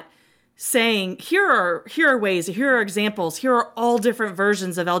not, saying, here are ways, here are examples, here are all different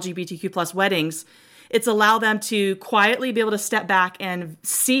versions of LGBTQ plus weddings. It's allow them to quietly be able to step back and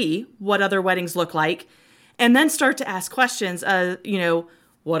see what other weddings look like, and then start to ask questions,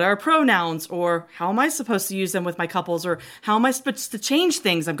 what are pronouns, or how am I supposed to use them with my couples, or how am I supposed to change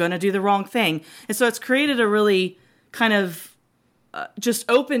things? I'm going to do the wrong thing. And so it's created a really kind of just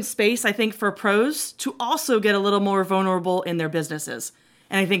open space, I think, for pros to also get a little more vulnerable in their businesses.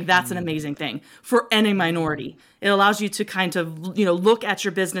 And I think that's an amazing thing for any minority. It allows you to kind of, look at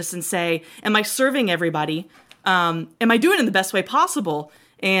your business and say, am I serving everybody? Am I doing it in the best way possible?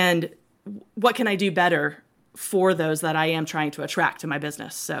 And what can I do better for those that I am trying to attract to my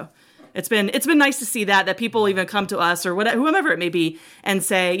business? So it's been nice to see that people even come to us or whatever, whomever it may be, and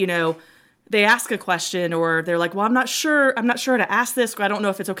say, they ask a question, or they're like, well, I'm not sure to ask this, or I don't know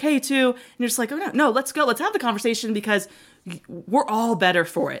if it's okay to. And you're just like, oh, no, let's go. Let's have the conversation, because we're all better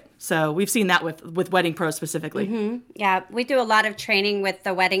for it. So we've seen that with wedding pros specifically. Mm-hmm. Yeah, we do a lot of training with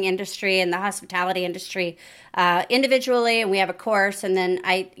the wedding industry and the hospitality industry individually, and we have a course, and then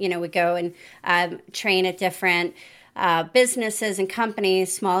we go and train at different businesses and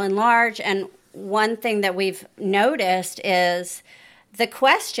companies, small and large. And one thing that we've noticed is the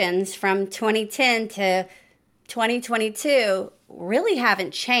questions from 2010 to 2022 really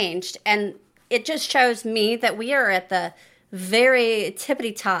haven't changed. And it just shows me that we are at the very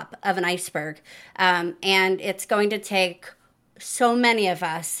tippity top of an iceberg. And it's going to take so many of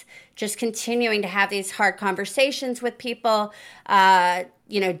us just continuing to have these hard conversations with people,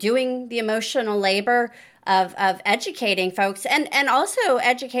 doing the emotional labor of educating folks and also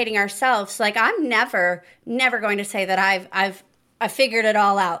educating ourselves. Like, I'm never going to say that I figured it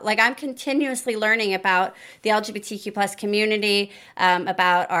all out. Like, I'm continuously learning about the LGBTQ plus community,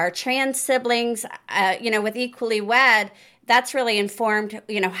 about our trans siblings, with Equally Wed. That's really informed,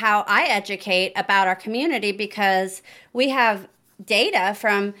 how I educate about our community, because we have data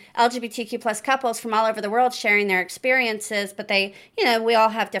from LGBTQ plus couples from all over the world sharing their experiences, but they, we all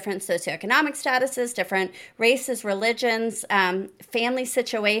have different socioeconomic statuses, different races, religions, family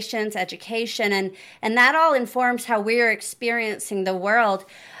situations, education, and that all informs how we're experiencing the world.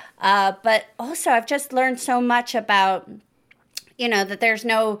 But also, I've just learned so much about, that there's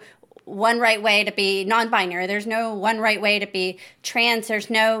no one right way to be non-binary. There's no one right way to be trans. There's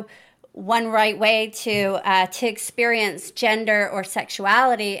no one right way to experience gender or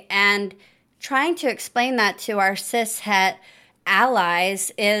sexuality, and trying to explain that to our cis-het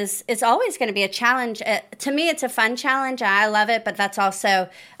allies is always going to be a challenge. To me, it's a fun challenge. I love it, but that's also,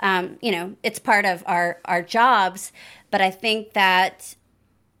 it's part of our jobs. But I think that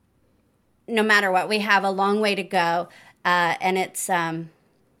no matter what, we have a long way to go, and it's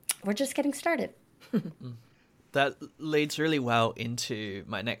we're just getting started. That leads really well into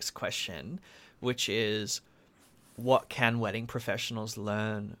my next question, which is, what can wedding professionals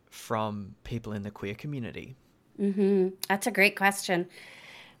learn from people in the queer community? Mm-hmm. That's a great question.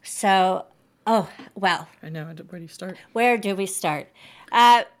 So, well. I know. Where do you start? Where do we start?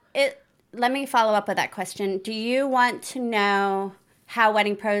 Let me follow up with that question. Do you want to know how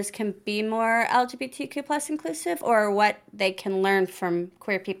wedding pros can be more LGBTQ plus inclusive, or what they can learn from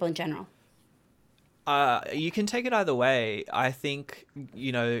queer people in general? You can take it either way. I think,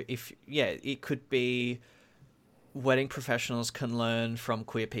 it could be wedding professionals can learn from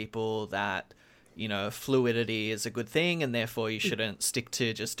queer people that, fluidity is a good thing and therefore you shouldn't stick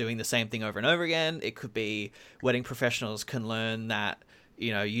to just doing the same thing over and over again. It could be wedding professionals can learn that,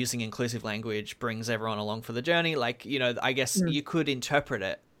 using inclusive language brings everyone along for the journey. Like, I guess you could interpret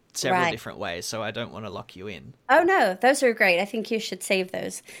it several different ways, so I don't want to lock you in. Oh no, those are great. I think you should save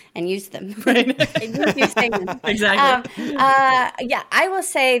those and use them. Right. Exactly. I will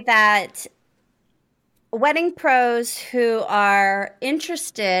say that wedding pros who are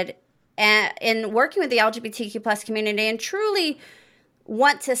interested in working with the LGBTQ plus community and truly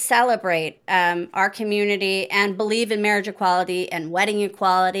want to celebrate our community and believe in marriage equality and wedding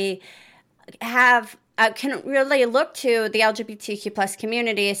equality can really look to the LGBTQ plus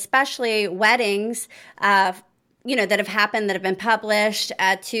community, especially weddings, that have happened, that have been published,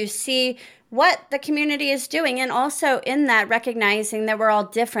 to see what the community is doing. And also in that, recognizing that we're all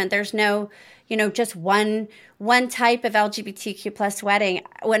different. There's no, just one type of LGBTQ plus wedding.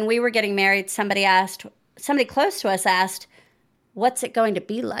 When we were getting married, somebody close to us asked, what's it going to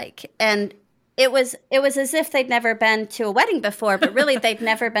be like? And it was as if they'd never been to a wedding before, but really they'd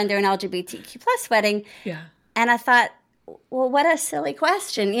never been to an LGBTQ plus wedding. Yeah. And I thought, well, what a silly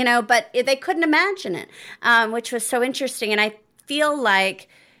question, but they couldn't imagine it, which was so interesting. And I feel like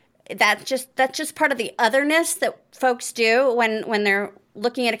that's just part of the otherness that folks do when they're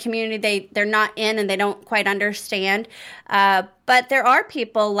looking at a community they're not in and they don't quite understand. But there are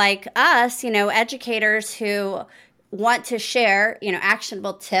people like us, educators who want to share,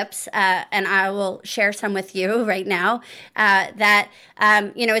 actionable tips, and I will share some with you right now, that,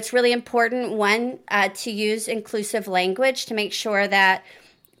 it's really important, one, to use inclusive language to make sure that,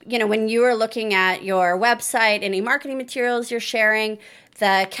 when you are looking at your website, any marketing materials you're sharing,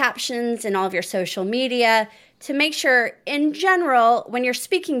 the captions in all of your social media, to make sure in general, when you're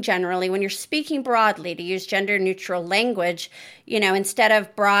speaking broadly, to use gender neutral language, instead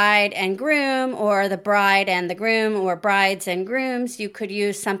of bride and groom or the bride and the groom or brides and grooms, you could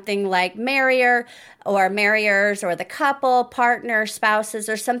use something like marrier or marriers or the couple, partner, spouses,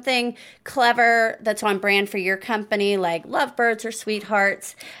 or something clever that's on brand for your company, like lovebirds or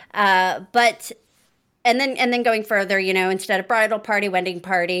sweethearts. And then going further, instead of bridal party, wedding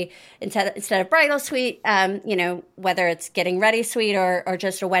party, instead of bridal suite, whether it's getting ready suite or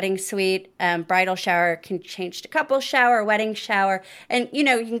just a wedding suite, bridal shower can change to couple shower, wedding shower, and you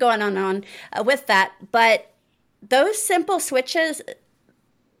can go on and on with that. But those simple switches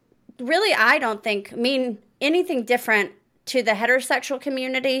really, I don't think, mean anything different to the heterosexual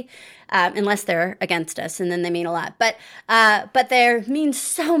community, unless they're against us, and then they mean a lot. But they mean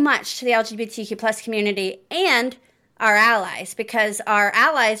so much to the LGBTQ plus community and our allies, because our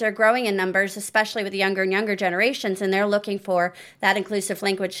allies are growing in numbers, especially with the younger and younger generations, and they're looking for that inclusive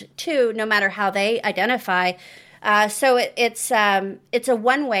language too, no matter how they identify. So it's a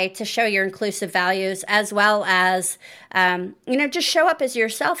one way to show your inclusive values, as well as, just show up as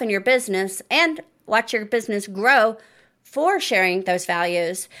yourself in your business and watch your business grow for sharing those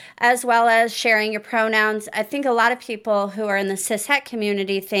values, as well as sharing your pronouns. I think a lot of people who are in the cis-het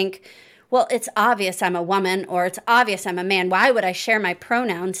community think, well, it's obvious I'm a woman, or it's obvious I'm a man. Why would I share my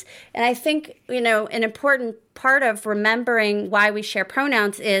pronouns? And I think, an important part of remembering why we share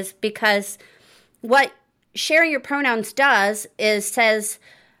pronouns is because what sharing your pronouns does is says,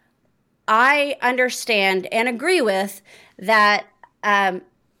 I understand and agree with that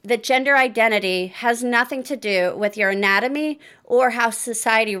that gender identity has nothing to do with your anatomy or how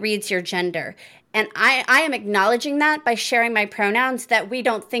society reads your gender. And I am acknowledging that by sharing my pronouns, that we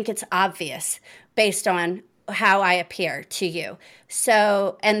don't think it's obvious based on how I appear to you.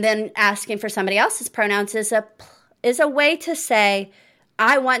 So, and then asking for somebody else's pronouns is a way to say,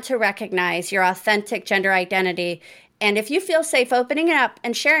 I want to recognize your authentic gender identity. And if you feel safe opening it up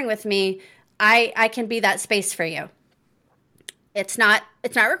and sharing with me, I can be that space for you. It's not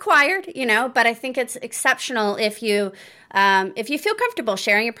required, but I think it's exceptional if you feel comfortable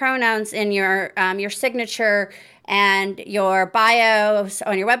sharing your pronouns in your signature and your bios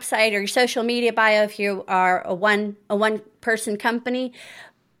on your website or your social media bio if you are a one person company,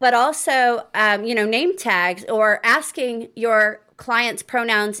 but also name tags or asking your clients'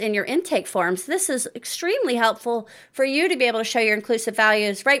 pronouns in your intake forms. This is extremely helpful for you to be able to show your inclusive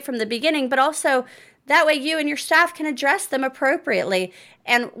values right from the beginning, but also that way you and your staff can address them appropriately.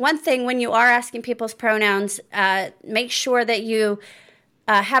 And one thing, when you are asking people's pronouns, make sure that you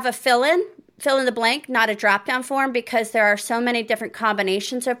have a fill in the blank, not a drop-down form, because there are so many different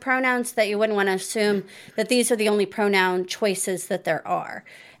combinations of pronouns that you wouldn't want to assume that these are the only pronoun choices that there are,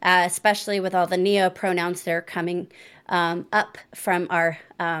 especially with all the neo-pronouns that are coming up from our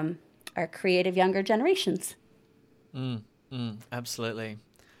creative younger generations. Absolutely.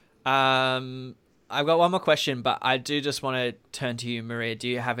 I've got one more question, but I do just want to turn to you, Maria. Do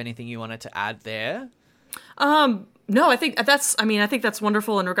you have anything you wanted to add there? No, I think that's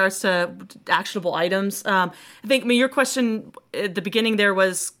wonderful in regards to actionable items. Your question at the beginning there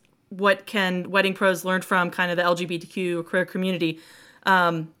was, what can wedding pros learn from kind of the LGBTQ queer community?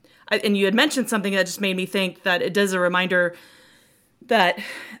 And you had mentioned something that just made me think that it does a reminder that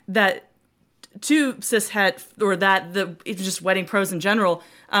to cis-het, or it's just wedding pros in general,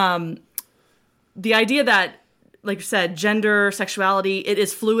 the idea that, like you said, gender, sexuality, it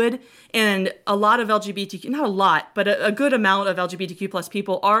is fluid, and a lot of LGBTQ, not a lot, but a good amount of LGBTQ plus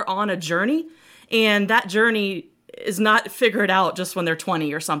people are on a journey, and that journey is not figured out just when they're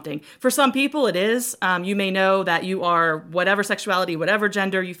 20 or something. For some people, it is. You may know that you are whatever sexuality, whatever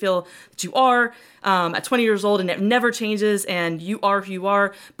gender you feel that you are at 20 years old, and it never changes, and you are who you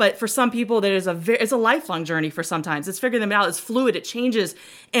are. But for some people, it's a lifelong journey. For sometimes it's figuring them out. It's fluid. It changes,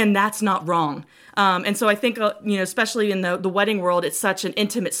 and that's not wrong. And so I think especially in the wedding world, it's such an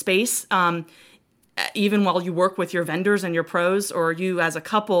intimate space. Even while you work with your vendors and your pros, or you as a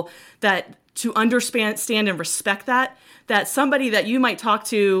couple, that to understand and respect that somebody that you might talk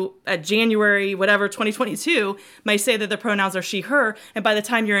to at January, whatever, 2022, might say that the pronouns are she, her. And by the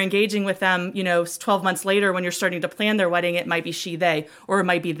time you're engaging with them, 12 months later, when you're starting to plan their wedding, it might be she, they, or it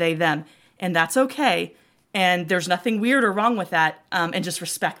might be they, them. And that's okay. And there's nothing weird or wrong with that. And just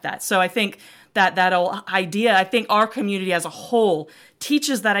respect that. So I think that whole idea, I think our community as a whole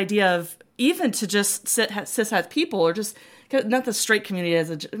teaches that idea of, even to just cis-het people, or just not the straight community I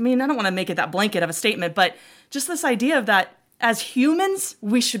don't want to make it that blanket of a statement, but just this idea of that as humans,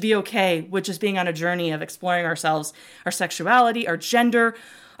 we should be okay with just being on a journey of exploring ourselves, our sexuality, our gender,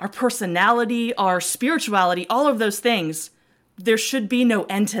 our personality, our spirituality, all of those things. There should be no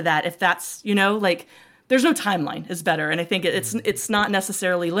end to that. If that's, there's no timeline is better. And I think it's not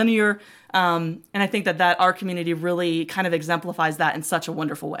necessarily linear. And I think that our community really kind of exemplifies that in such a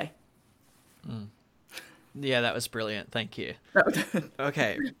wonderful way. Yeah, that was brilliant. Thank you.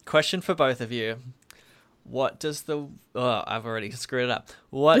 Okay, question for both of you. I've already screwed it up.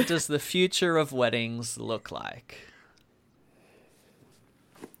 What does the future of weddings look like?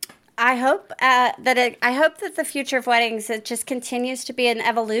 I hope that the future of weddings, it just continues to be an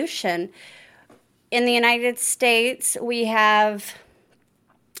evolution. In the United States, we have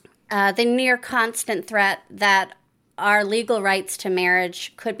the near constant threat that our legal rights to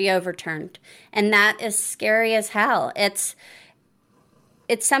marriage could be overturned. And that is scary as hell. It's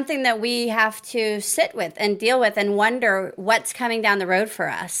something that we have to sit with and deal with and wonder what's coming down the road for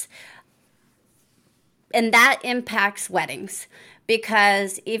us. And that impacts weddings,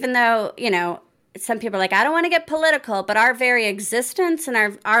 because even though, some people are like, I don't want to get political, but our very existence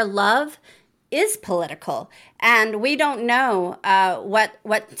and our love is political. And we don't know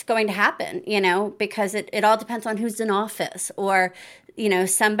what's going to happen, because it all depends on who's in office, or,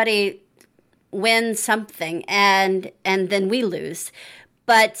 somebody wins something and then we lose.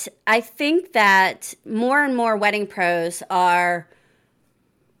 But I think that more and more wedding pros are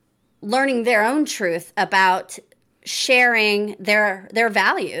learning their own truth about sharing their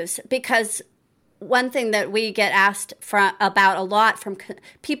values, because one thing that we get asked about a lot from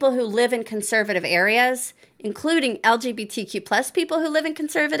people who live in conservative areas, including LGBTQ plus people who live in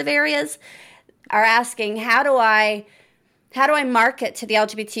conservative areas, are asking, how do I market to the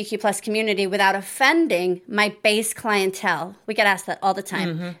LGBTQ plus community without offending my base clientele? We get asked that all the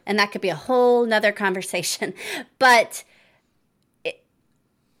time. Mm-hmm. And that could be a whole nother conversation. But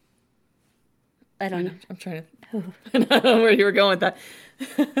I don't know. I'm trying to, I don't know where you were going with that.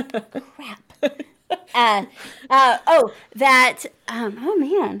 Crap. Oh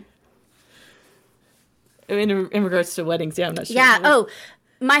man. In regards to weddings, yeah, I'm not sure. Yeah.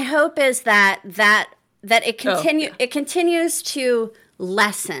 My hope is that it continues to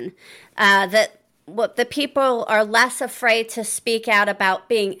lessen. That what the people are less afraid to speak out about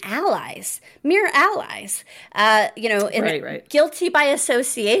being allies, mere allies. Right. Guilty by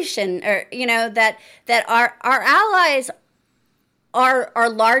association, or that our allies are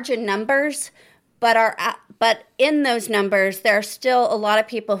large in numbers, but in those numbers, there are still a lot of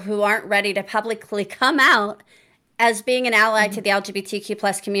people who aren't ready to publicly come out as being an ally to the LGBTQ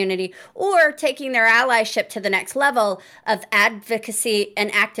plus community, or taking their allyship to the next level of advocacy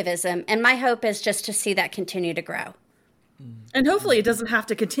and activism. And my hope is just to see that continue to grow. And hopefully it doesn't have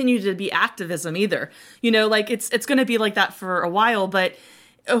to continue to be activism either. It's going to be like that for a while, but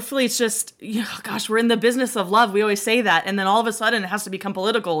hopefully it's just, we're in the business of love. We always say that. And then all of a sudden it has to become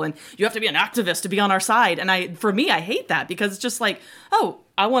political and you have to be an activist to be on our side. And for me, I hate that, because it's just like, oh,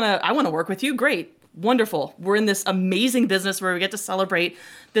 I want to work with you. Great. Wonderful. We're in this amazing business where we get to celebrate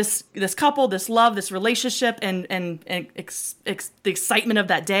this couple, this love, this relationship, and the excitement of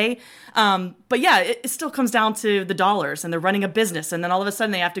that day. But yeah, it still comes down to the dollars, and they're running a business. And then all of a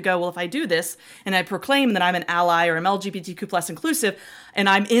sudden they have to go, well, if I do this and I proclaim that I'm an ally or I'm LGBTQ plus inclusive, and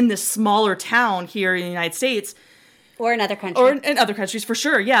I'm in this smaller town here in the United States, or in other countries. Or in other countries, for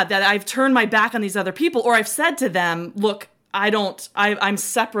sure. Yeah, that I've turned my back on these other people, or I've said to them, look, I'm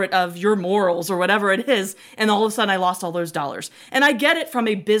separate of your morals or whatever it is. And all of a sudden I lost all those dollars. And I get it from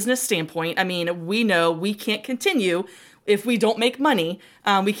a business standpoint. I mean, we know we can't continue if we don't make money.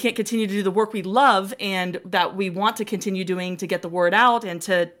 We can't continue to do the work we love and that we want to continue doing to get the word out and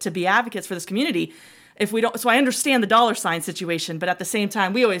to be advocates for this community. If we don't, so I understand the dollar sign situation, but at the same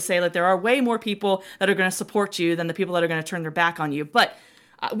time, we always say that there are way more people that are going to support you than the people that are going to turn their back on you. But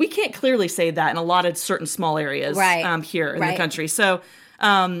we can't clearly say that in a lot of certain small areas here in the country. So,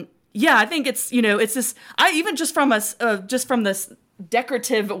 I think it's, it's this, even just from this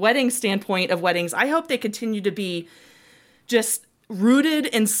decorative wedding standpoint of weddings, I hope they continue to be just rooted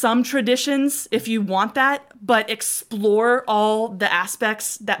in some traditions if you want that, but explore all the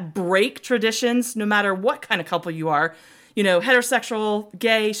aspects that break traditions, no matter what kind of couple you are, heterosexual,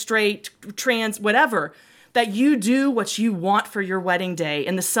 gay, straight, trans, whatever. That you do what you want for your wedding day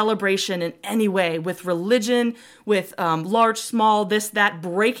and the celebration in any way, with religion, with large, small, this, that,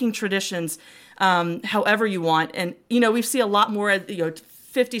 breaking traditions, however you want. And, we see a lot more,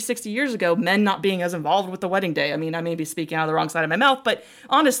 50, 60 years ago, men not being as involved with the wedding day. I mean, I may be speaking out of the wrong side of my mouth, but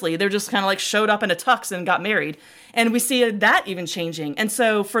honestly, they're just kind of like showed up in a tux and got married. And we see that even changing. And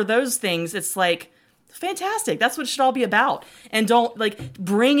so for those things, it's like, fantastic. That's what it should all be about. And don't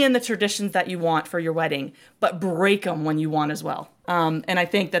bring in the traditions that you want for your wedding, but break them when you want as well. And I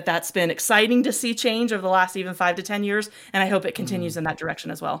think that that's been exciting to see change over the last even 5 to 10 years. And I hope it continues in that direction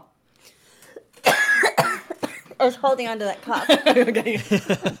as well. I was holding on to that cough. Okay.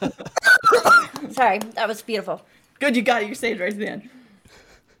 Sorry, that was beautiful. Good, you got it. You saved right at the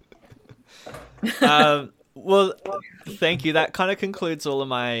end. Well, thank you. That kind of concludes all of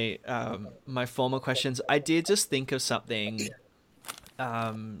my my formal questions. I did just think of something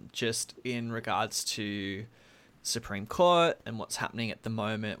just in regards to Supreme Court and what's happening at the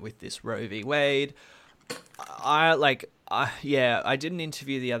moment with this Roe v. Wade. I did an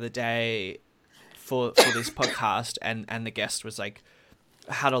interview the other day for this podcast, and the guest was like,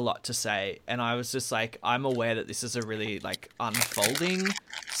 had a lot to say, and I was just like, I'm aware that this is a really like unfolding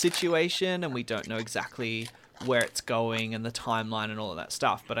situation and we don't know exactly where it's going and the timeline and all of that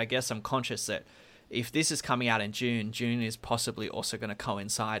stuff, but I guess I'm conscious that if this is coming out in June is possibly also going to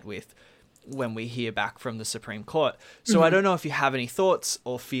coincide with when we hear back from the Supreme Court. So I don't know if you have any thoughts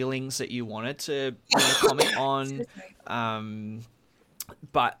or feelings that you wanted to comment on.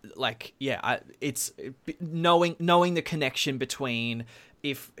 But like, yeah, it's knowing the connection between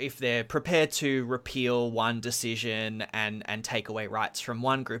if they're prepared to repeal one decision and take away rights from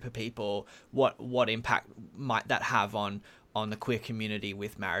one group of people, what impact might that have on the queer community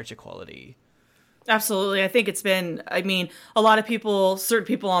with marriage equality? Absolutely. I think it's been, I mean, a lot of people, certain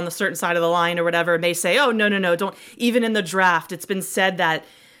people on the certain side of the line or whatever, may say, oh, no, don't. Even in the draft, it's been said that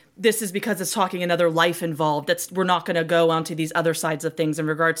this is because it's talking another life involved. We're not going to go onto these other sides of things in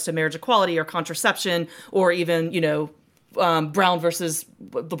regards to marriage equality or contraception or even, Brown versus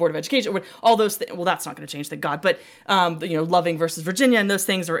the Board of Education, or all those things. Well, that's not going to change, thank God. But, Loving versus Virginia and those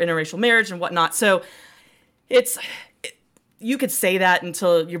things, or interracial marriage and whatnot. So you could say that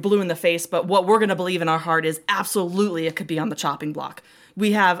until you're blue in the face, but what we're going to believe in our heart is absolutely it could be on the chopping block.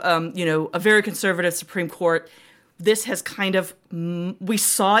 We have, a very conservative Supreme Court. This has kind of, we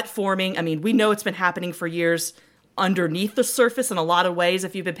saw it forming. I mean, we know it's been happening for years underneath the surface in a lot of ways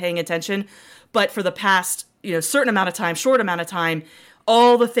if you've been paying attention. But for the past, short amount of time,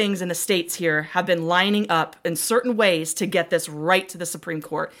 all the things in the states here have been lining up in certain ways to get this right to the Supreme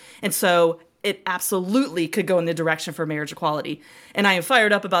Court. And so it absolutely could go in the direction for marriage equality. And I am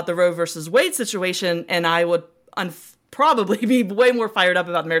fired up about the Roe versus Wade situation, and I would probably be way more fired up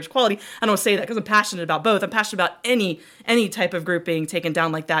about marriage equality. I don't say that because I'm passionate about both. I'm passionate about any type of group being taken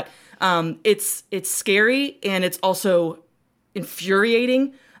down like that. It's scary, and it's also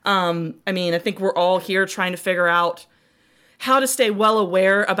infuriating. I think we're all here trying to figure out how to stay well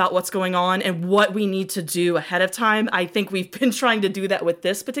aware about what's going on and what we need to do ahead of time. I think we've been trying to do that with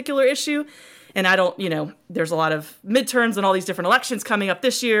this particular issue. And I don't, there's a lot of midterms and all these different elections coming up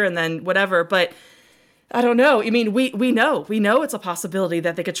this year and then whatever, but I don't know. I mean, we know it's a possibility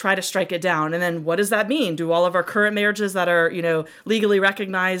that they could try to strike it down. And then what does that mean? Do all of our current marriages that are, legally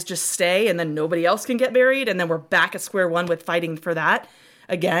recognized just stay and then nobody else can get married? And then we're back at square one with fighting for that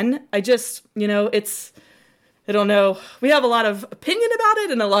again. I just, I don't know. We have a lot of opinion about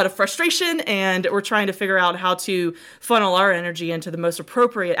it and a lot of frustration, and we're trying to figure out how to funnel our energy into the most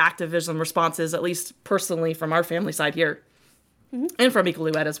appropriate activism responses, at least personally from our family side here, and from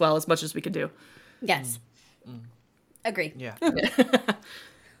Equally Wed as well, as much as we can do. Yes. Agree. Yeah.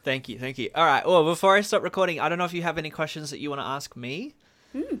 Thank you. All right. Well, before I stop recording, I don't know if you have any questions that you want to ask me.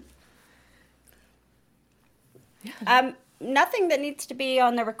 Nothing that needs to be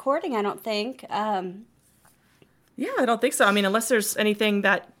on the recording, I don't think. Yeah, I don't think so. I mean, unless there's anything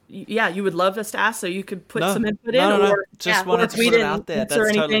that, you would love us to ask, so you could put some input in. No. Just wanted to put it out there. That's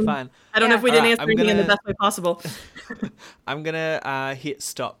totally fine. I don't know if we didn't answer anything in the best way possible. I'm going to hit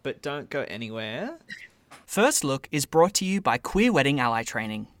stop, but don't go anywhere. First Look is brought to you by Queer Wedding Ally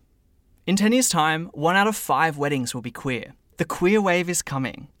Training. In 10 years' time, 1 out of 5 weddings will be queer. The queer wave is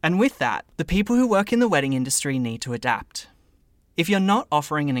coming. And with that, the people who work in the wedding industry need to adapt. If you're not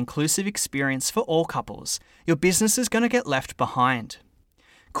offering an inclusive experience for all couples, your business is going to get left behind.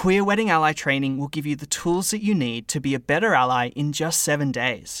 Queer Wedding Ally Training will give you the tools that you need to be a better ally in just 7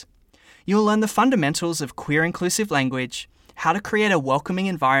 days. You'll learn the fundamentals of queer inclusive language, how to create a welcoming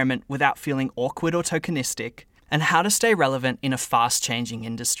environment without feeling awkward or tokenistic, and how to stay relevant in a fast-changing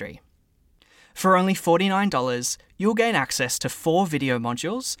industry. For only $49, you'll gain access to 4 video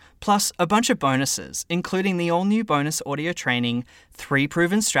modules, plus a bunch of bonuses, including the all-new bonus audio training, 3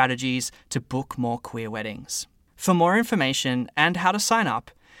 proven strategies to book more queer weddings. For more information and how to sign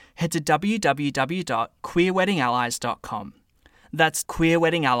up, head to www.queerweddingallies.com. That's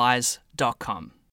queerweddingallies.com.